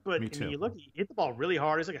Pittsburgh. But you look, he hit the ball really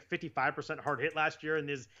hard. He's like a 55% hard hit last year in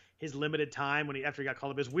his limited time after he got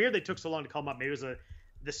called up. It was weird they took so long to call him up. Maybe it was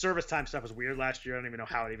the service time stuff was weird last year. I don't even know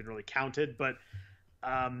how it even really counted. But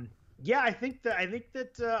I think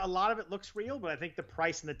that a lot of it looks real. But I think the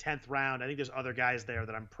price in the 10th round, I think there's other guys there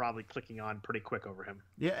that I'm probably clicking on pretty quick over him.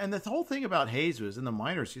 Yeah, and the whole thing about Hayes was in the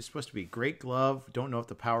minors, he's supposed to be great glove. Don't know if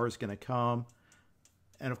the power is going to come.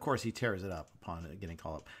 And of course, he tears it up upon getting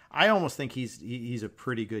called up. I almost think he's a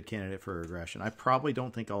pretty good candidate for regression. I probably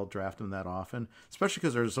don't think I'll draft him that often, especially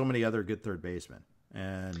because there's so many other good third basemen.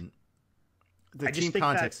 And the team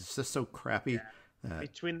context is just so crappy. Yeah.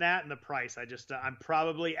 Between that and the price, I'm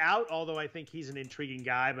probably out, although I think he's an intriguing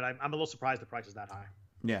guy, but I'm a little surprised the price is that high.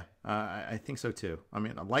 Yeah, I think so too. I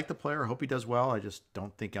mean, I like the player. I hope he does well. I just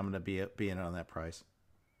don't think I'm going to be in on that price.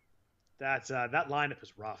 That lineup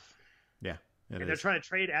is rough. Yeah. And they're trying to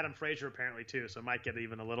trade Adam Frazier apparently too, so it might get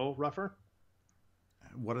even a little rougher.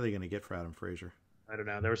 What are they going to get for Adam Frazier? I don't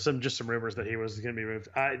know. There was some rumors that he was going to be moved.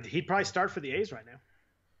 He'd probably start for the A's right now,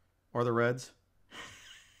 or the Reds.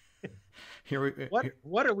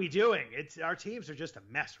 What are we doing? Our teams are just a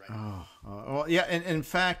mess right now. Well, yeah, and in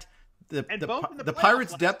fact, the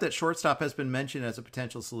Pirates' depth at shortstop has been mentioned as a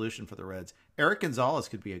potential solution for the Reds. Eric Gonzalez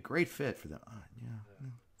could be a great fit for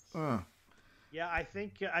them. Yeah, I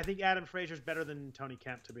think Adam Frazier's better than Tony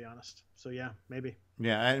Kemp, to be honest. So yeah, maybe.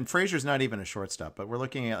 Yeah, and Frazier's not even a shortstop, but we're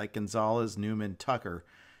looking at like Gonzalez, Newman, Tucker.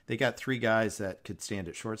 They got 3 guys that could stand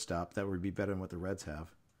at shortstop that would be better than what the Reds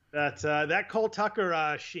have. That Cole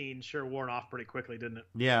Tucker sheen sure worn off pretty quickly, didn't it?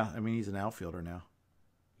 Yeah, I mean he's an outfielder now.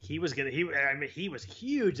 He was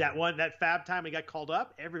huge that fab time he got called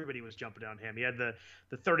up. Everybody was jumping on him. He had the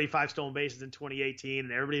 35 stolen bases in 2018,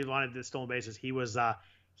 and everybody wanted the stolen bases. He was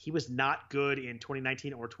not good in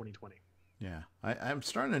 2019 or 2020. Yeah, I'm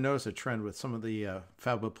starting to notice a trend with some of the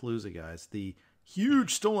Fabapalooza guys. The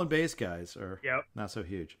huge stolen base guys are not so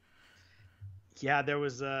huge. Yeah, there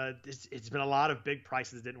was it's been a lot of big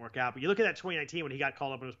prices that didn't work out. But you look at that 2019 when he got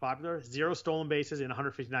called up and was popular, 0 stolen bases in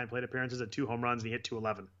 159 plate appearances and 2 home runs, and he hit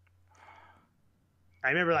 211. I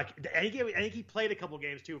remember, like, I think he played a couple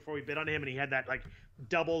games too before we bid on him, and he had that like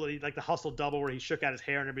double, like the hustle double where he shook out his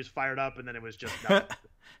hair and everybody was fired up, and then it was just nothing.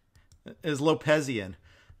 It was Lopesian.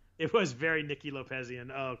 It was very Nicky Lopesian.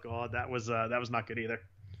 Oh god, that was not good either.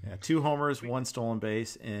 Yeah, 2 homers, 1 stolen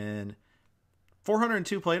base in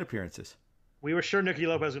 402 plate appearances. We were sure Nicky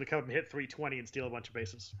Lopez was going to come up and hit 320 and steal a bunch of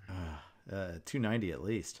bases. 290 at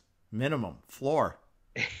least. Minimum. Floor.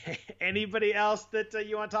 Anybody else that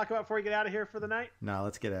you want to talk about before we get out of here for the night? No,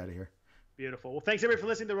 let's get out of here. Beautiful. Well, thanks everybody for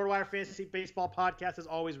listening to the RotoWire Fantasy Baseball Podcast. As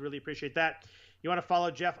always, really appreciate that. You want to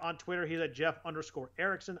follow Jeff on Twitter? He's at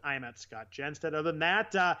Jeff_Erickson. I am at Scott Jenstad. Other than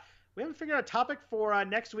that, we haven't figured out a topic for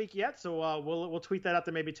next week yet, so we'll tweet that out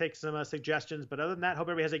there, maybe take some suggestions. But other than that, hope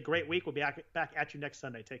everybody has a great week. We'll be back at you next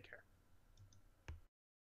Sunday. Take care.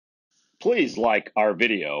 Please like our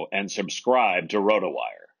video and subscribe to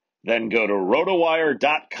RotoWire. Then go to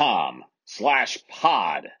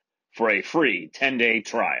rotowire.com/pod for a free 10-day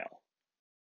trial.